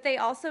 but they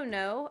also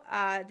know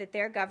that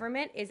their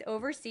government is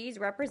overseas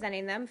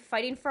representing them,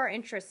 fighting for our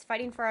interests,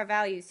 fighting for our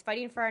values,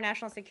 fighting for our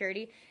national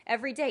security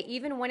every day,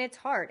 even when it's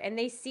hard. And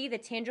they see the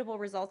tangible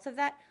results of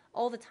that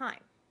all the time.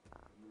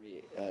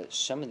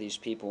 Some of these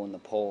people in the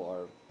poll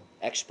are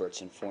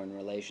experts in foreign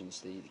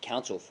relations. The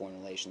Council of Foreign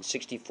Relations,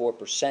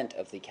 64%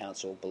 of the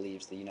Council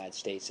believes the United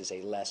States is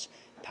a less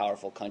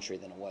powerful country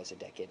than it was a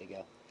decade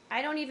ago.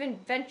 I wouldn't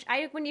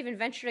even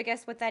venture to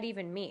guess what that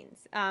even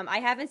means. I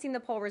haven't seen the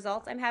poll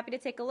results. I'm happy to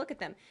take a look at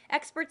them.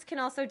 Experts can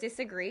also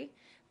disagree,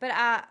 but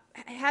I'm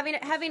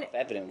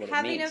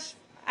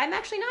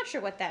actually not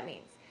sure what that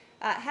means.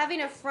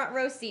 having a front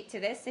row seat to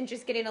this and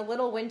just getting a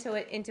little into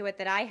it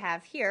that I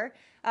have here,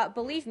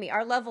 believe me,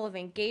 our level of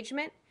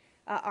engagement,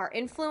 our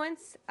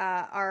influence,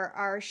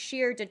 our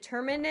sheer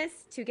determinedness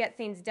to get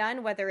things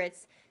done, whether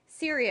it's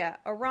Syria,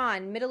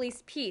 Iran, Middle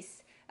East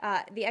peace,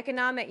 the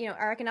economic,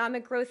 our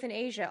economic growth in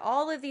Asia,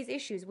 all of these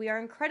issues we are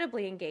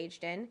incredibly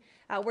engaged in.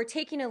 We're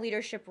taking a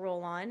leadership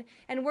role on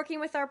and working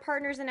with our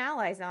partners and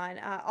allies on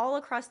all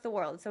across the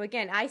world. So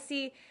again, I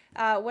see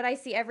what I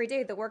see every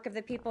day, the work of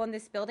the people in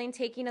this building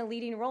taking a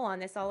leading role on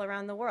this all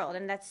around the world,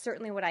 and that's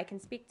certainly what I can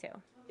speak to.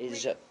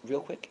 Is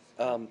real quick,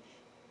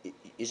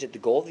 is it the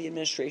goal of the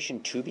administration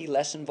to be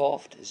less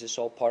involved? Is this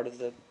all part of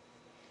the...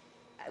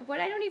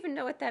 I don't even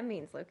know what that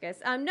means,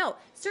 Lucas. No,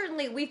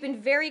 certainly we've been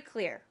very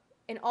clear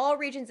in all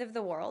regions of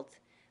the world,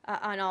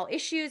 on all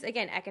issues,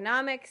 again,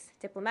 economics,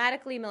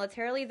 diplomatically,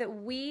 militarily,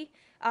 that we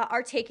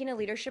are taking a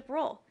leadership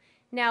role.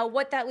 Now,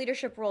 what that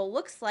leadership role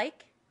looks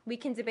like, we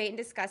can debate and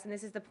discuss, and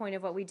this is the point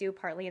of what we do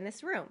partly in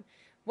this room.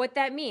 What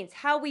that means,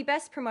 how we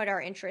best promote our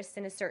interests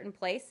in a certain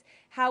place,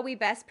 how we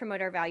best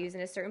promote our values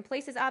in a certain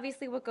place is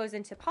obviously what goes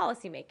into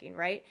policymaking,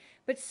 right?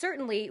 But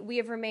certainly we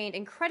have remained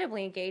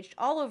incredibly engaged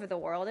all over the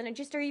world and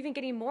just are even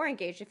getting more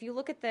engaged. If you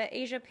look at the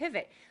Asia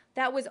pivot,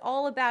 that was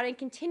all about and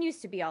continues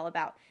to be all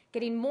about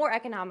getting more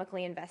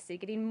economically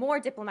invested, getting more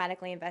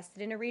diplomatically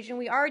invested in a region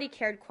we already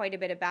cared quite a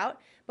bit about,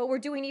 but we're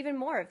doing even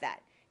more of that.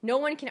 No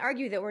one can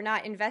argue that we're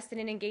not invested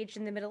and engaged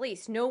in the Middle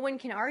East. No one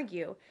can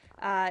argue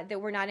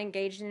that we're not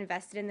engaged and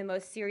invested in the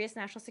most serious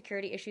national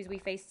security issues we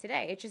face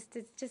today. It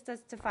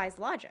just defies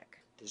logic.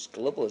 Does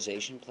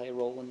globalization play a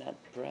role in that,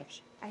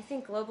 perhaps? I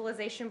think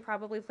globalization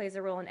probably plays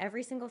a role in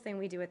every single thing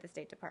we do at the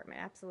State Department,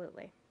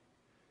 absolutely.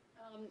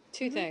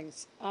 Two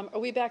things. Are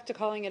we back to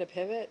calling it a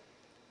pivot?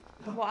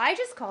 Well, I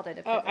just called it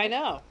a pivot. Oh, I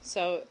know.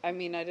 So, I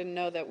mean, I didn't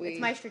know that we...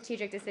 It's my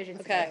strategic decision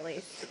to Okay. at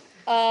least.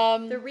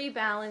 The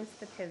rebalance,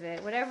 the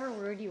pivot, whatever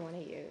word you want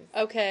to use.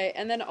 Okay,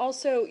 and then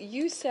also,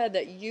 you said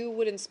that you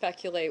wouldn't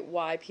speculate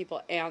why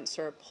people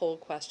answer poll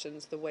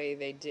questions the way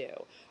they do.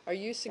 Are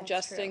you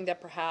suggesting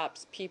that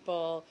perhaps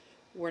people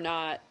were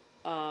not,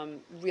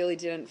 really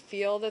didn't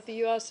feel that the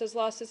U.S. has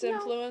lost its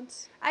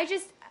influence?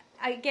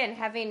 Again,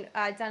 having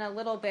done a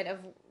little bit of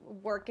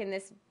work in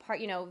this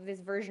part, this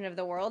version of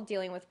the world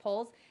dealing with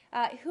polls,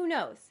 who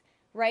knows,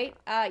 right?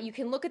 You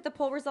can look at the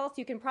poll results.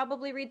 You can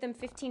probably read them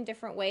 15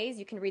 different ways.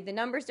 You can read the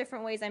numbers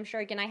different ways. I'm sure,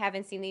 again, I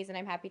haven't seen these and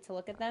I'm happy to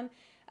look at them.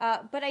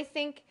 But I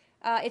think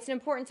it's an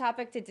important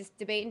topic to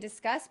debate and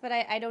discuss, but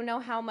I don't know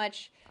how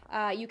much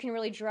you can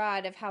really draw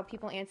out of how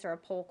people answer a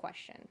poll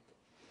question.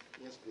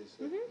 Yes, please.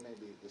 Maybe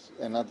this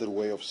another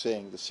way of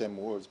saying the same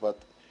words, but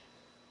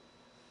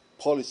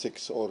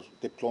politics or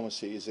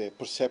diplomacy is a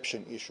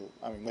perception issue.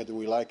 I mean, whether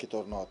we like it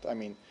or not. I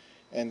mean,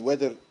 and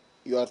whether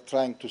you are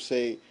trying to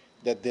say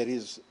that there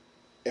is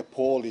a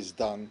poll is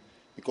done,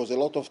 because a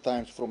lot of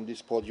times from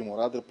this podium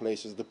or other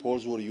places, the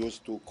polls were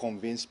used to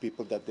convince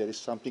people that there is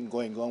something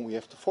going on, we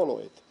have to follow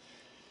it.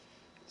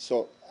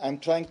 So I'm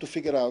trying to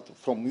figure out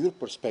from your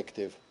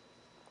perspective,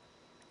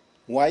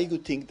 why you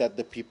think that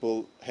the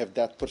people have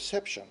that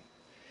perception.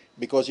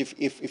 Because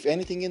if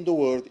anything in the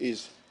world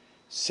is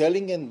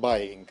selling and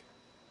buying,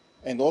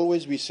 and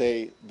always we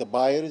say the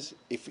buyers,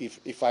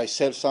 if I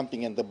sell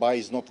something and the buyer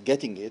is not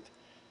getting it,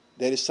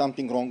 there is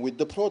something wrong with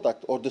the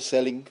product or the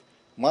selling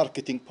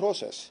marketing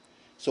process.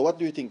 So what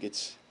do you think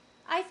it's?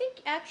 I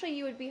think actually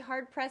you would be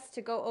hard-pressed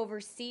to go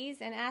overseas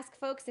and ask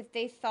folks if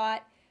they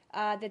thought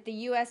that the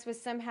U.S.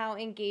 was somehow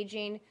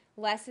engaging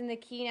less in the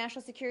key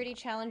national security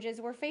challenges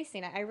we're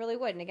facing. I really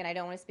would. And again, I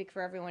don't want to speak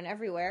for everyone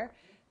everywhere.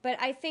 But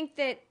I think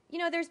that,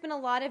 there's been a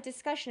lot of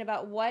discussion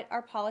about what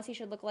our policy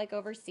should look like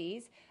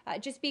overseas.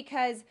 Just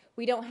because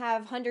we don't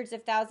have hundreds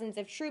of thousands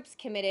of troops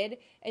committed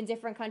in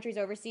different countries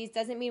overseas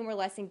doesn't mean we're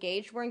less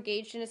engaged. We're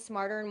engaged in a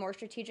smarter and more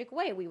strategic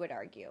way, we would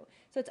argue.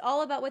 So it's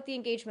all about what the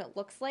engagement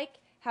looks like,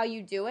 how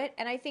you do it.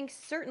 And I think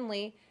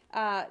certainly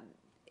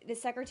the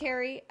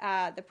Secretary,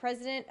 the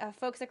President,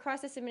 folks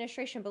across this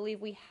administration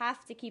believe we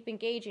have to keep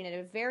engaging at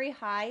a very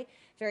high,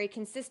 very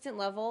consistent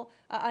level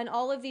on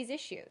all of these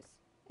issues.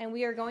 And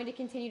we are going to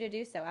continue to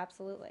do so,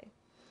 absolutely.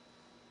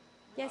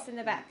 Yes, in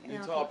the back. New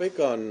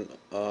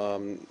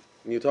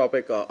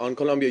topic on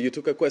Colombia. You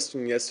took a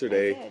question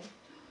yesterday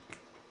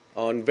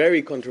on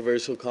very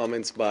controversial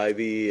comments by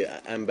the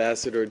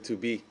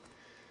ambassador-to-be,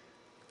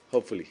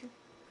 hopefully.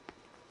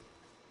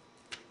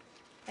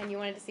 And you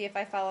wanted to see if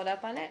I followed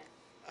up on it?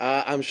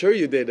 I'm sure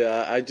you did.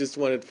 I just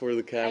wanted for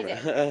the camera.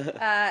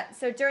 I did.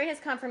 So during his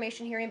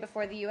confirmation hearing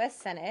before the U.S.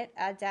 Senate,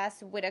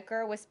 Das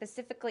Whitaker was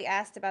specifically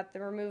asked about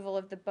the removal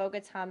of the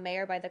Bogota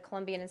mayor by the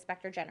Colombian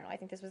Inspector General. I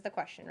think this was the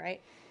question,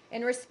 right?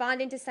 In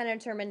responding to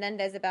Senator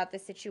Menendez about the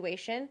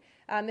situation,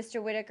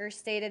 Mr. Whitaker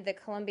stated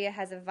that Colombia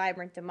has a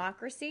vibrant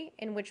democracy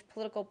in which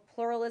political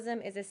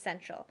pluralism is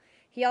essential.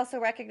 He also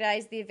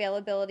recognized the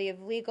availability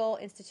of legal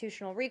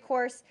institutional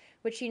recourse,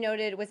 which he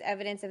noted was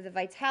evidence of the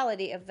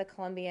vitality of the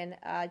Colombian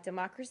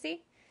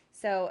democracy.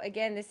 So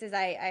again, this is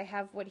I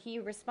have what he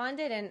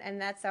responded, and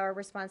that's our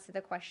response to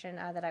the question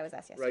that I was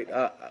asked yesterday.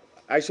 Right.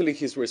 Actually,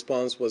 his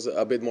response was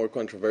a bit more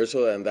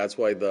controversial, and that's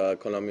why the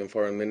Colombian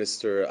foreign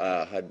minister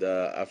had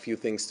a few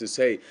things to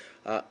say.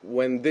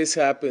 When this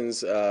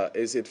happens,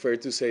 is it fair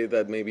to say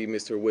that maybe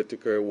Mr.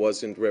 Whitaker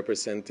wasn't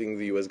representing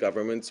the U.S.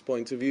 government's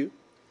point of view?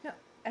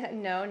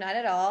 No, not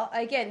at all.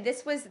 Again,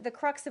 this was the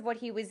crux of what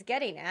he was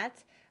getting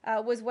at,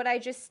 was what I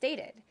just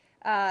stated,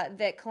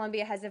 that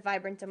Colombia has a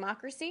vibrant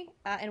democracy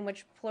in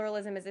which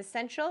pluralism is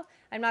essential.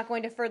 I'm not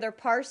going to further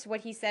parse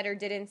what he said or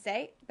didn't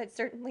say, but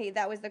certainly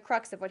that was the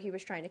crux of what he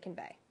was trying to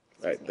convey.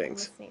 Right,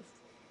 thanks.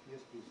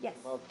 Yes.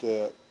 About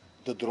the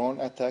drone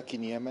attack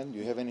in Yemen, do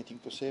you have anything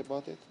to say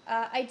about it?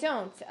 I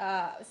don't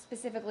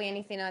specifically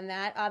anything on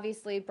that.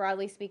 Obviously,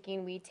 broadly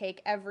speaking, we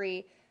take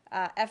every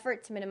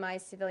effort to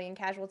minimize civilian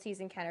casualties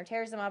in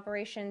counterterrorism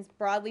operations,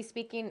 broadly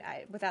speaking,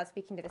 without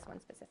speaking to this one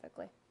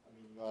specifically. I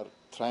mean, you are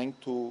trying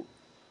to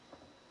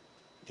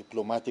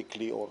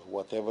diplomatically or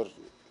whatever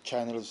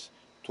channels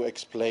to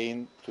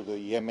explain to the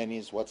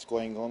Yemenis what's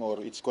going on,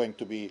 or it's going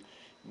to be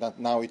not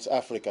now it's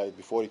Africa,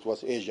 before it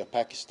was Asia,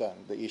 Pakistan,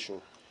 the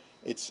issue.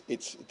 It's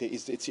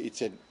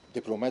a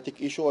diplomatic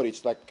issue, or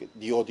it's like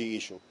DoD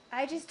issue?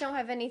 I just don't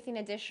have anything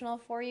additional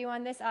for you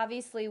on this.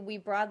 Obviously, we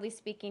broadly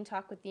speaking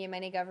talk with the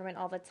Yemeni government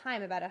all the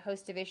time about a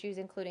host of issues,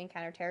 including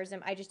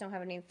counterterrorism. I just don't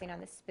have anything on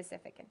this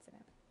specific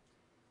incident.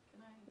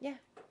 Yeah.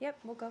 Yep.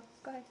 We'll go.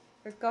 Go ahead.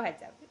 Or go ahead,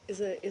 Deb.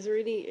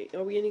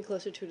 Are we any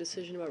closer to a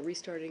decision about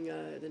restarting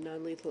the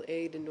non-lethal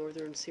aid in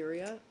northern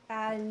Syria?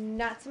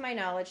 Not to my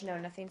knowledge. No,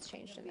 nothing's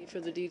changed in that. For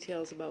the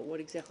details about what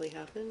exactly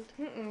happened?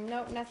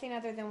 No, nothing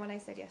other than what I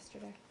said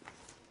yesterday.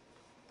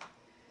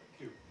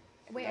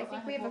 Wait, I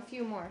think we have a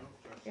few more.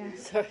 Yeah.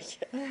 Sorry.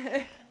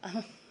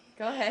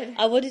 Go ahead.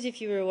 I wondered if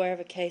you were aware of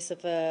a case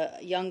of a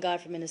young guy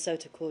from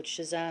Minnesota called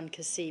Shazan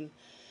Kasim,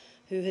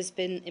 who has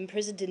been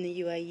imprisoned in the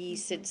UAE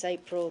since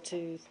April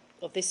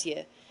of this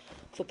year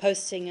for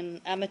posting an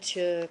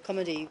amateur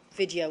comedy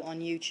video on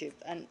YouTube,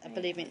 and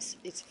believe me,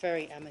 it's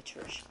very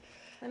amateurish.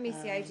 Let me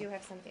see. I do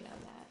have something on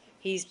that.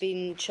 He's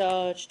been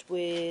charged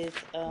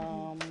with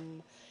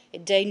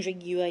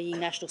endangering UAE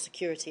national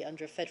security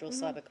under a federal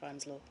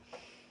cybercrimes law.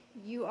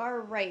 You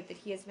are right that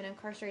he has been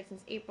incarcerated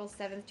since April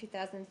 7th,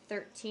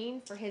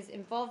 2013 for his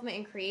involvement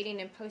in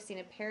creating and posting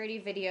a parody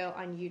video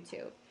on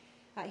YouTube.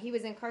 He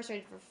was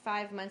incarcerated for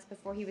 5 months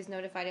before he was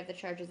notified of the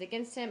charges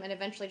against him and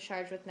eventually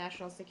charged with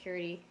national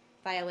security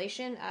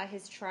violation.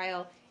 His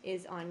trial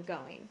is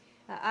ongoing.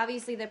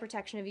 Obviously, the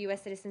protection of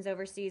U.S. citizens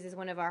overseas is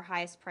one of our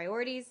highest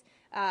priorities.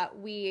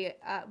 We,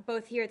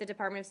 both here at the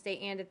Department of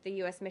State and at the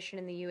U.S. mission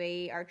in the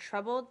UAE, are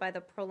troubled by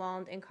the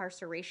prolonged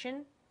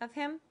incarceration of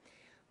him.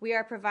 We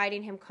are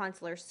providing him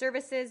consular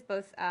services.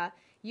 Both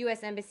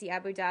U.S. Embassy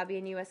Abu Dhabi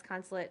and U.S.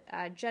 Consulate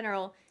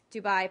General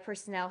Dubai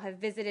personnel have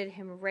visited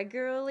him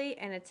regularly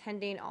and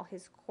attending all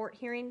his court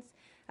hearings.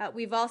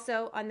 We've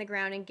also, on the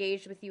ground,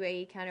 engaged with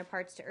UAE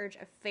counterparts to urge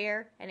a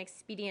fair and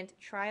expedient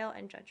trial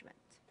and judgment.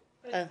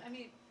 Go ahead, Jo.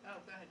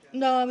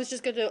 No, I was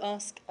just going to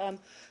ask,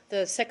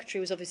 the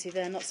secretary was obviously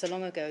there not so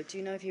long ago. Do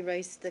you know if he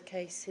raised his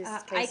case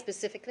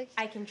specifically?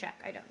 I can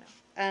check. I don't know.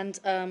 And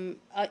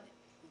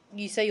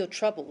you say you're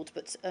troubled,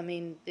 but, I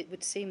mean, it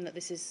would seem that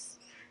this is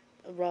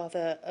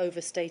rather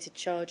overstated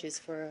charges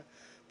for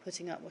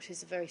putting up what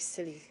is a very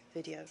silly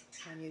video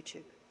on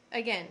YouTube.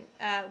 Again,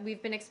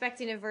 we've been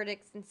expecting a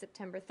verdict since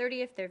September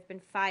 30th. There have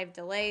been 5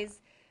 delays.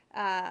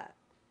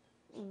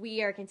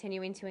 We are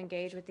continuing to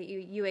engage with the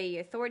UAE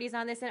authorities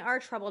on this and are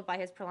troubled by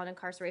his prolonged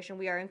incarceration.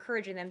 We are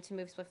encouraging them to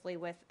move swiftly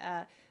with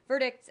a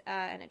verdict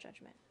and a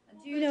judgment.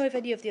 Do you know if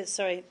any of the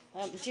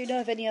do you know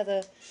if any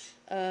other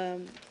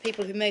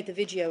people who made the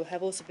video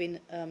have also been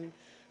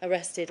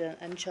arrested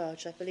and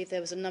charged? I believe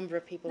there was a number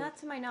of people. Not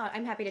to my knowledge.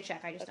 I'm happy to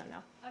check. I just don't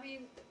know. I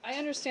mean, I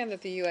understand that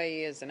the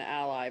UAE is an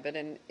ally, but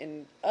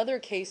in other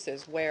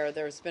cases where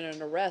there's been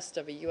an arrest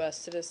of a U.S.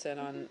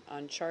 citizen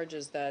on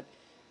charges that,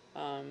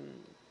 that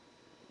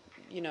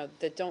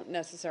don't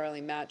necessarily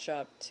match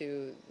up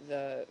to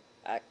the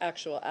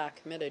actual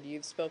act committed,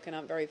 you've spoken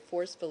up very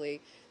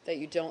forcefully that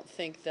you don't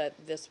think that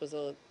this was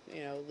a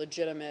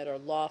legitimate or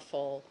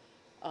lawful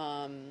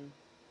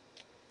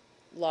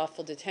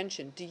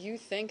detention. Do you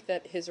think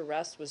that his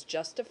arrest was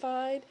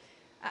justified?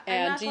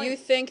 And do you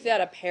think that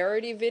a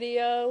parody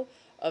video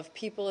of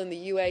people in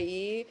the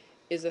UAE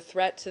is a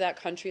threat to that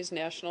country's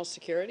national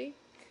security?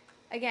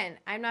 Again,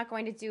 I'm not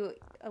going to do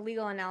a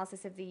legal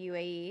analysis of the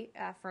UAE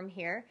from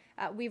here.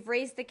 We've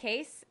raised the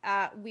case.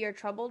 We are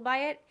troubled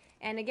by it.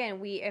 And again,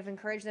 we have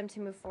encouraged them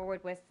to move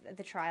forward with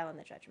the trial and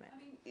the judgment.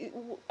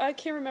 I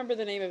can't remember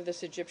the name of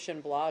this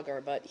Egyptian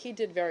blogger, but he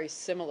did very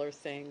similar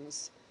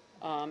things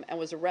and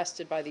was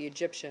arrested by the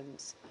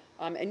Egyptians.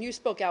 And you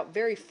spoke out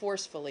very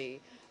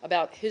forcefully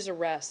about his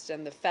arrest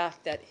and the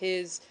fact that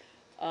his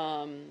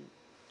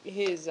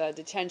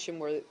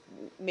detention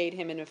made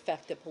him, in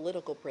effect, a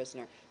political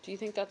prisoner. Do you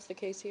think that's the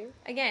case here?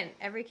 Again,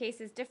 every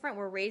case is different.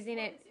 We're raising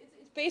it.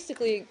 It's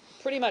basically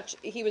pretty much,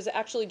 he was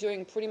actually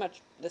doing pretty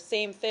much the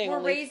same thing. We're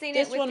raising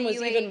it with the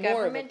UAE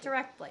government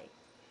directly.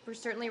 we're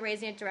certainly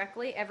raising it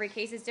directly. Every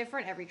case is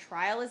different. Every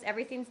trial is,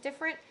 everything's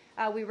different.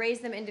 We raise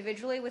them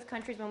individually with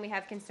countries when we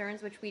have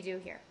concerns, which we do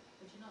here.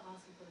 But you're not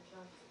asking for a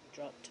charge.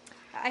 Dropped.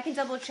 I can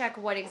double check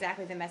what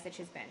exactly the message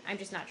has been. I'm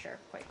just not sure,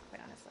 quite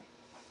honestly.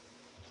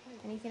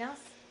 Anything else?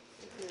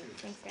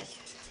 Thanks, guys.